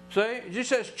 See? It just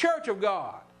says church of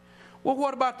God. Well,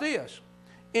 what about this?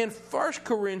 In 1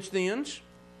 Corinthians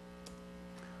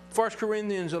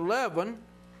 11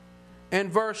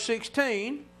 and verse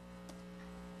 16,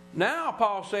 now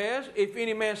Paul says, if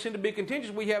any man sin to be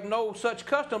contentious, we have no such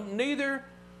custom, neither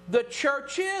the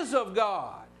churches of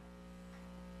God.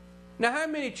 Now, how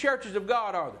many churches of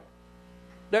God are there?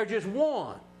 There's just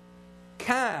one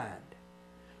kind.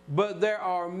 But there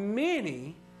are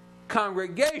many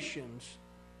congregations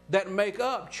that make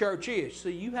up churches. So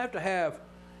you have to have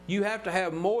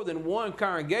more than one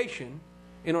congregation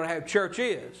in order to have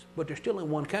churches, but they're still in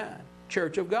one kind,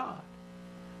 church of God.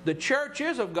 The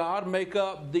churches of God make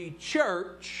up the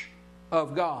church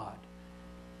of God.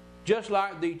 Just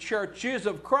like the churches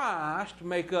of Christ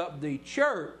make up the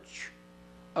church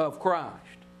of Christ.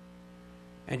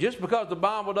 And just because the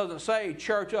Bible doesn't say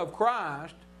church of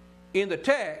Christ in the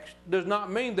text does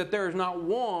not mean that there is not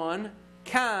one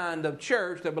kind of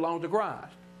church that belongs to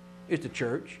Christ. It's the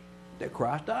church that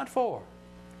Christ died for.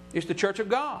 It's the church of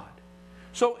God.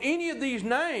 So any of these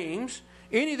names,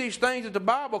 any of these things that the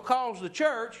Bible calls the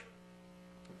church,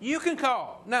 you can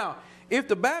call. Now, if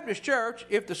the Baptist church,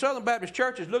 if the Southern Baptist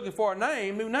Church is looking for a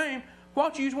name, new name, why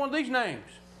don't you use one of these names?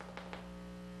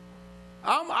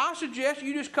 I suggest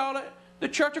you just call it the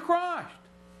Church of Christ.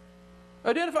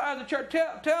 Identify as the church.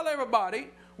 Tell everybody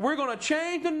we're going to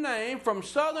change the name from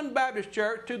Southern Baptist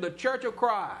Church to the Church of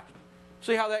Christ.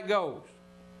 See how that goes.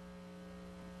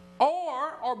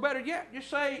 Or better yet, just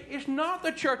say it's not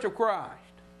the Church of Christ.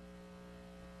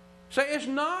 Say it's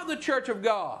not the Church of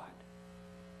God.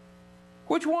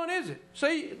 Which one is it?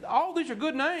 See, all these are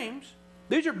good names.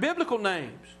 These are biblical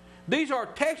names. These are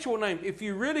textual names. If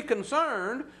you're really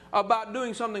concerned about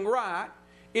doing something right,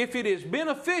 if it is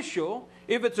beneficial,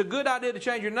 if it's a good idea to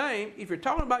change your name, if you're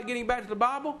talking about getting back to the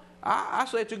Bible, I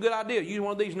say it's a good idea. Use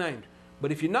one of these names.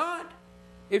 But if you're not,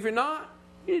 you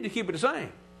need to keep it the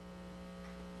same.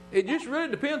 It just really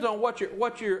depends on what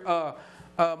your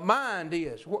mind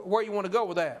is, where you want to go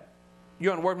with that. You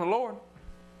want to work with the Lord?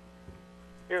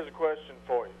 Here's a question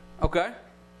for you. Okay.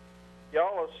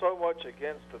 Y'all are so much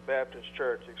against the Baptist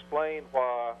church. Explain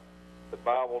why the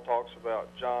Bible talks about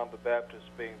John the Baptist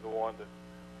being the one that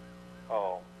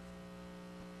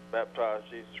baptized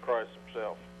Jesus Christ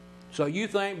himself. So you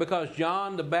think because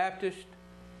John the Baptist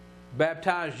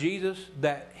baptized Jesus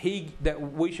that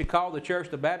we should call the church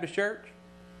the Baptist church?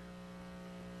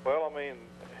 Well, I mean,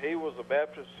 he was a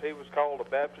Baptist. He was called a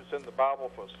Baptist in the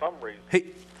Bible for some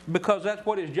reason. Because that's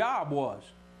what his job was.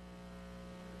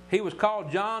 He was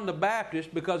called John the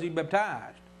Baptist because he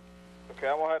baptized. Okay,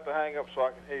 I'm going to have to hang up so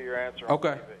I can hear your answer on Okay.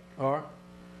 TV. All right.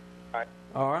 All right.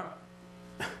 All right.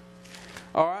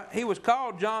 All right. He was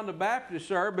called John the Baptist,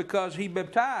 sir, because he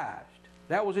baptized.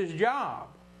 That was his job.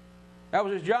 That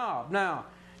was his job. Now,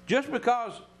 just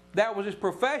because that was his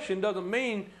profession doesn't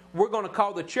mean we're going to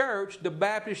call the church the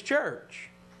Baptist church.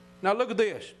 Now, look at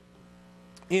this.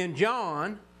 In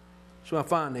John, so I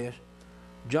find this,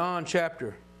 John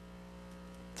chapter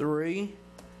 3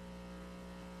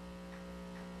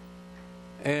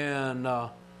 and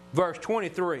verse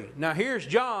 23. Now, here's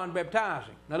John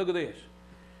baptizing. Now, look at this.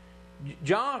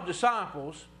 John's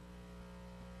disciples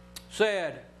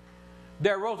said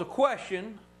there arose a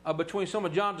question between some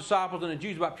of John's disciples and the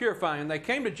Jews about purifying. And they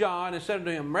came to John and said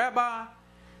unto him, Rabbi,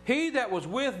 he that was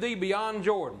with thee beyond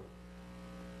Jordan,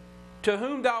 to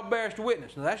whom thou bearest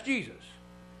witness. Now that's Jesus.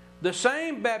 The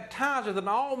same baptizeth, and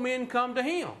all men come to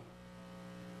him.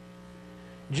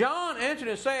 John answered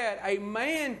and said, a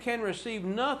man can receive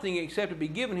nothing except it be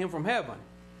given him from heaven.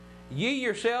 Ye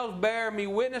yourselves bear me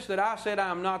witness that I said I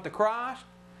am not the Christ,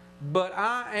 but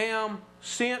I am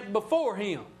sent before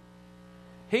him.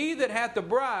 He that hath the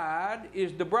bride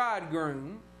is the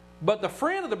bridegroom, but the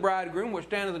friend of the bridegroom, which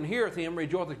standeth and heareth him,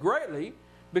 rejoiceth greatly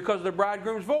because of the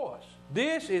bridegroom's voice.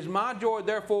 This is my joy,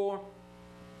 therefore,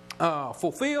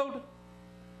 fulfilled.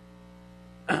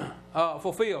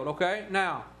 Fulfilled, okay?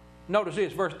 Now, notice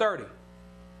this, verse 30.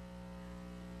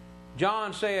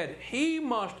 John said, he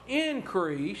must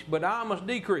increase, but I must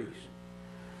decrease.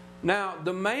 Now,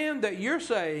 the man that you're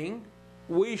saying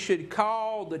we should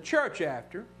call the church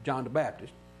after, John the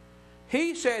Baptist,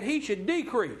 he said he should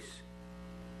decrease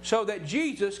so that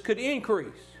Jesus could increase.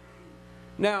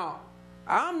 Now,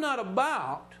 I'm not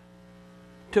about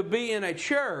to be in a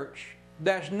church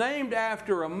that's named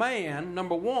after a man,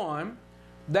 number one,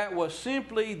 that was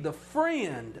simply the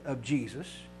friend of Jesus,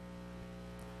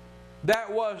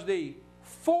 that was the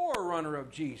forerunner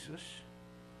of Jesus,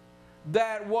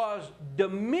 that was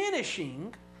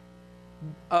diminishing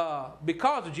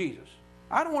because of Jesus.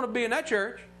 I don't want to be in that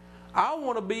church. I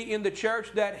want to be in the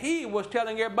church that he was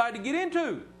telling everybody to get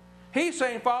into. He's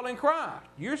saying follow in Christ.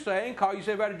 You're saying call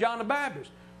yourself out of John the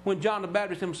Baptist. When John the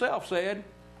Baptist himself said,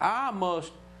 I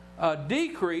must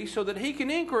decrease so that he can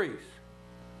increase.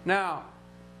 Now,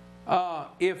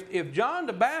 if John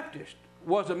the Baptist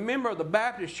was a member of the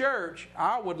Baptist church,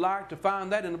 I would like to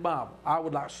find that in the Bible. I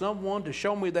would like someone to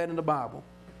show me that in the Bible.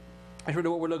 That's really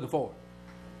what we're looking for.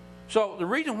 So the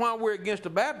reason why we're against the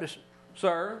Baptists,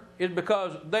 sir, is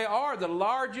because they are the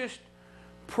largest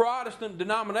Protestant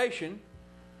denomination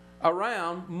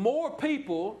around. More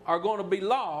people are going to be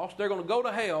lost. They're going to go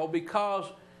to hell because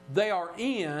they are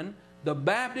in the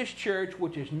Baptist church,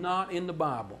 which is not in the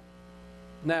Bible.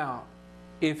 Now,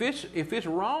 if it's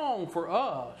wrong for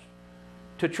us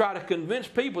to try to convince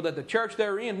people that the church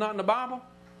they're in is not in the Bible,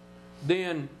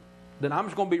 then I'm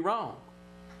just going to be wrong.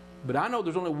 But I know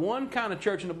there's only one kind of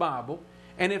church in the Bible,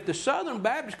 and if the Southern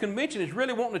Baptist Convention is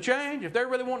really wanting to change, if they're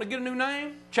really wanting to get a new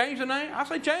name, change the name, I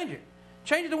say change it.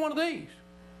 Change it to one of these.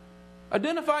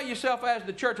 Identify yourself as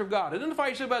the Church of God. Identify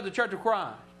yourself as the Church of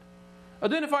Christ.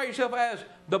 Identify yourself as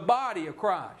the body of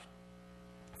Christ.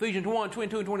 Ephesians 1,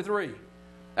 22 and 23.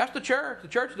 That's the church. The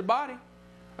church is the body.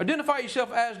 Identify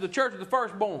yourself as the church of the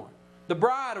firstborn, the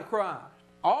bride of Christ.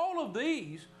 All of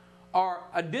these are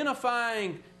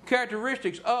identifying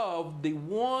characteristics of the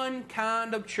one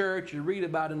kind of church you read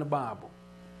about in the Bible.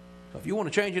 So if you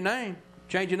want to change your name,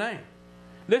 change your name.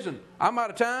 Listen, I'm out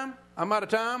of time.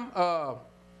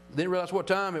 Didn't realize what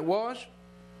time it was.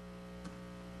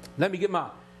 Let me get my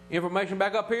information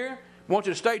back up here. I want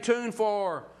you to stay tuned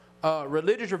for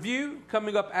Religious Review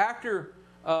coming up after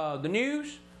the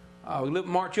news.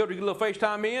 Mark Children, get a little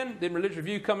FaceTime in. Then Religious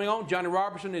Review coming on. Johnny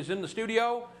Robertson is in the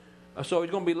studio. So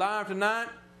he's going to be live tonight.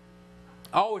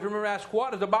 Always remember to ask,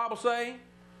 what does the Bible say?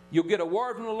 You'll get a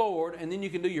word from the Lord, and then you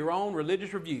can do your own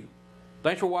religious review.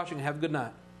 Thanks for watching, and have a good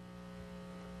night.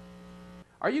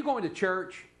 Are you going to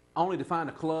church only to find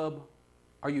a club?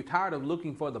 Are you tired of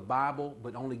looking for the Bible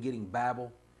but only getting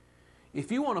babble?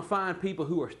 If you want to find people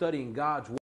who are studying God's Word,